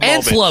there for the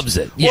moment. Entz loves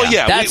it.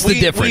 Yeah, that's the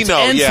difference. We know,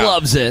 Entz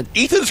loves it.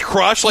 Ethan's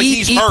crushed,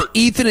 he's hurt.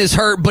 Ethan is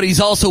hurt, but he's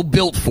also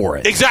built for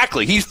it.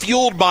 Exactly. He's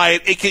fueled by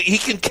it. He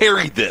can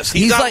carry this.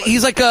 He's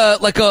like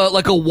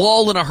a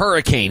wall in a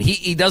hurricane.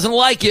 He doesn't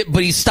like it,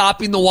 but he's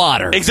stopping the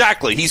water.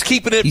 Exactly. He's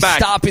keeping it back.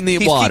 He's stopping the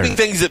water. He's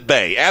keeping things at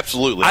bay.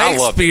 Absolutely. I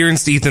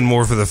experienced Ethan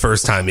more for the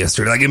first time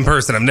yesterday, like in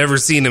person. I've never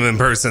seen him in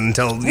person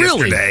until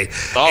yesterday.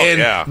 Oh, and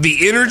yeah.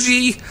 The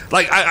energy,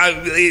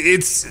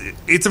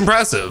 it's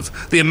impressive.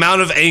 The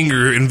amount of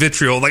anger and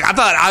vitriol. I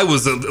thought I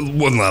was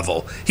one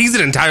level. He's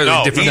an entirely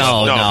different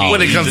level. When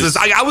it comes to this,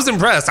 I was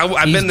impressed.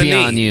 I bent the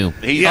knee.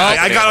 You.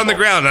 I got on the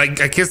ground. And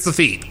I kissed the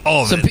feet.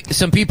 All of it.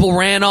 Some people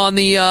ran on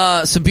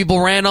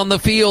the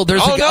field.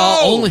 There's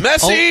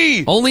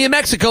Messi. Only in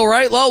Mexico,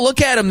 right? Well,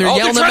 look at him. They're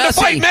yelling they're trying at Messi.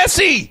 to fight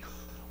Messi.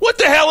 What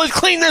the hell is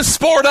clean this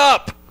sport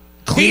up?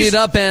 Clean it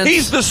up, and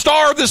he's the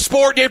star of the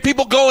sport. You have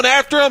people going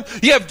after him.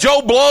 You have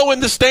Joe Blow in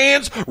the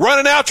stands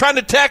running out trying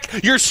to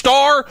tech your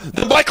star,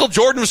 the Michael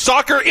Jordan of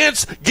soccer.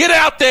 Get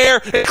out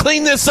there and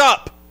clean this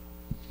up.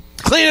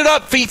 Clean it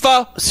up,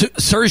 FIFA.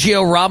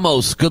 Sergio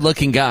Ramos,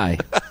 good-looking guy.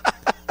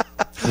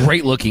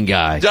 Great-looking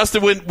guy.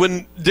 Justin,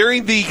 when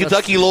during the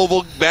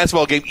Kentucky-Louisville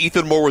basketball game,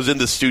 Ethan Moore was in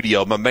the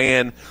studio. My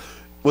man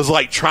was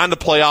trying to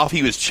play off.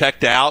 He was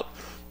checked out.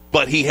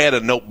 But he had a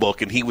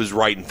notebook and he was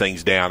writing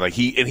things down.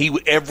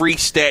 Every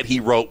stat he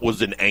wrote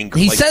was in anger.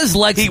 He says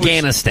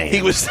Afghanistan.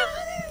 He was.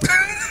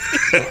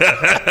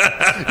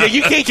 Yeah,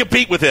 you can't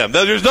compete with him.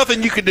 There's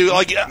nothing you can do.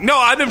 No,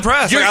 I'm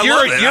impressed. I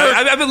love it.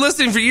 I've been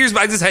listening for years,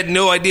 but I just had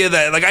no idea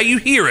that. You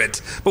hear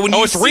it, but when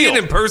you see it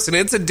in person,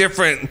 it's a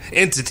different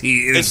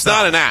entity. It's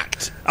not an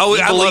act. Oh,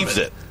 he believes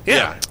it.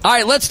 Yeah. All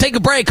right, let's take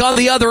a break. On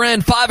the other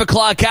end, 5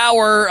 o'clock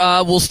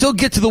hour. We'll still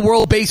get to the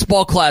World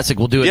Baseball Classic.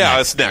 We'll do it. Yeah,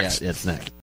 next. it's next. Yeah, it's next.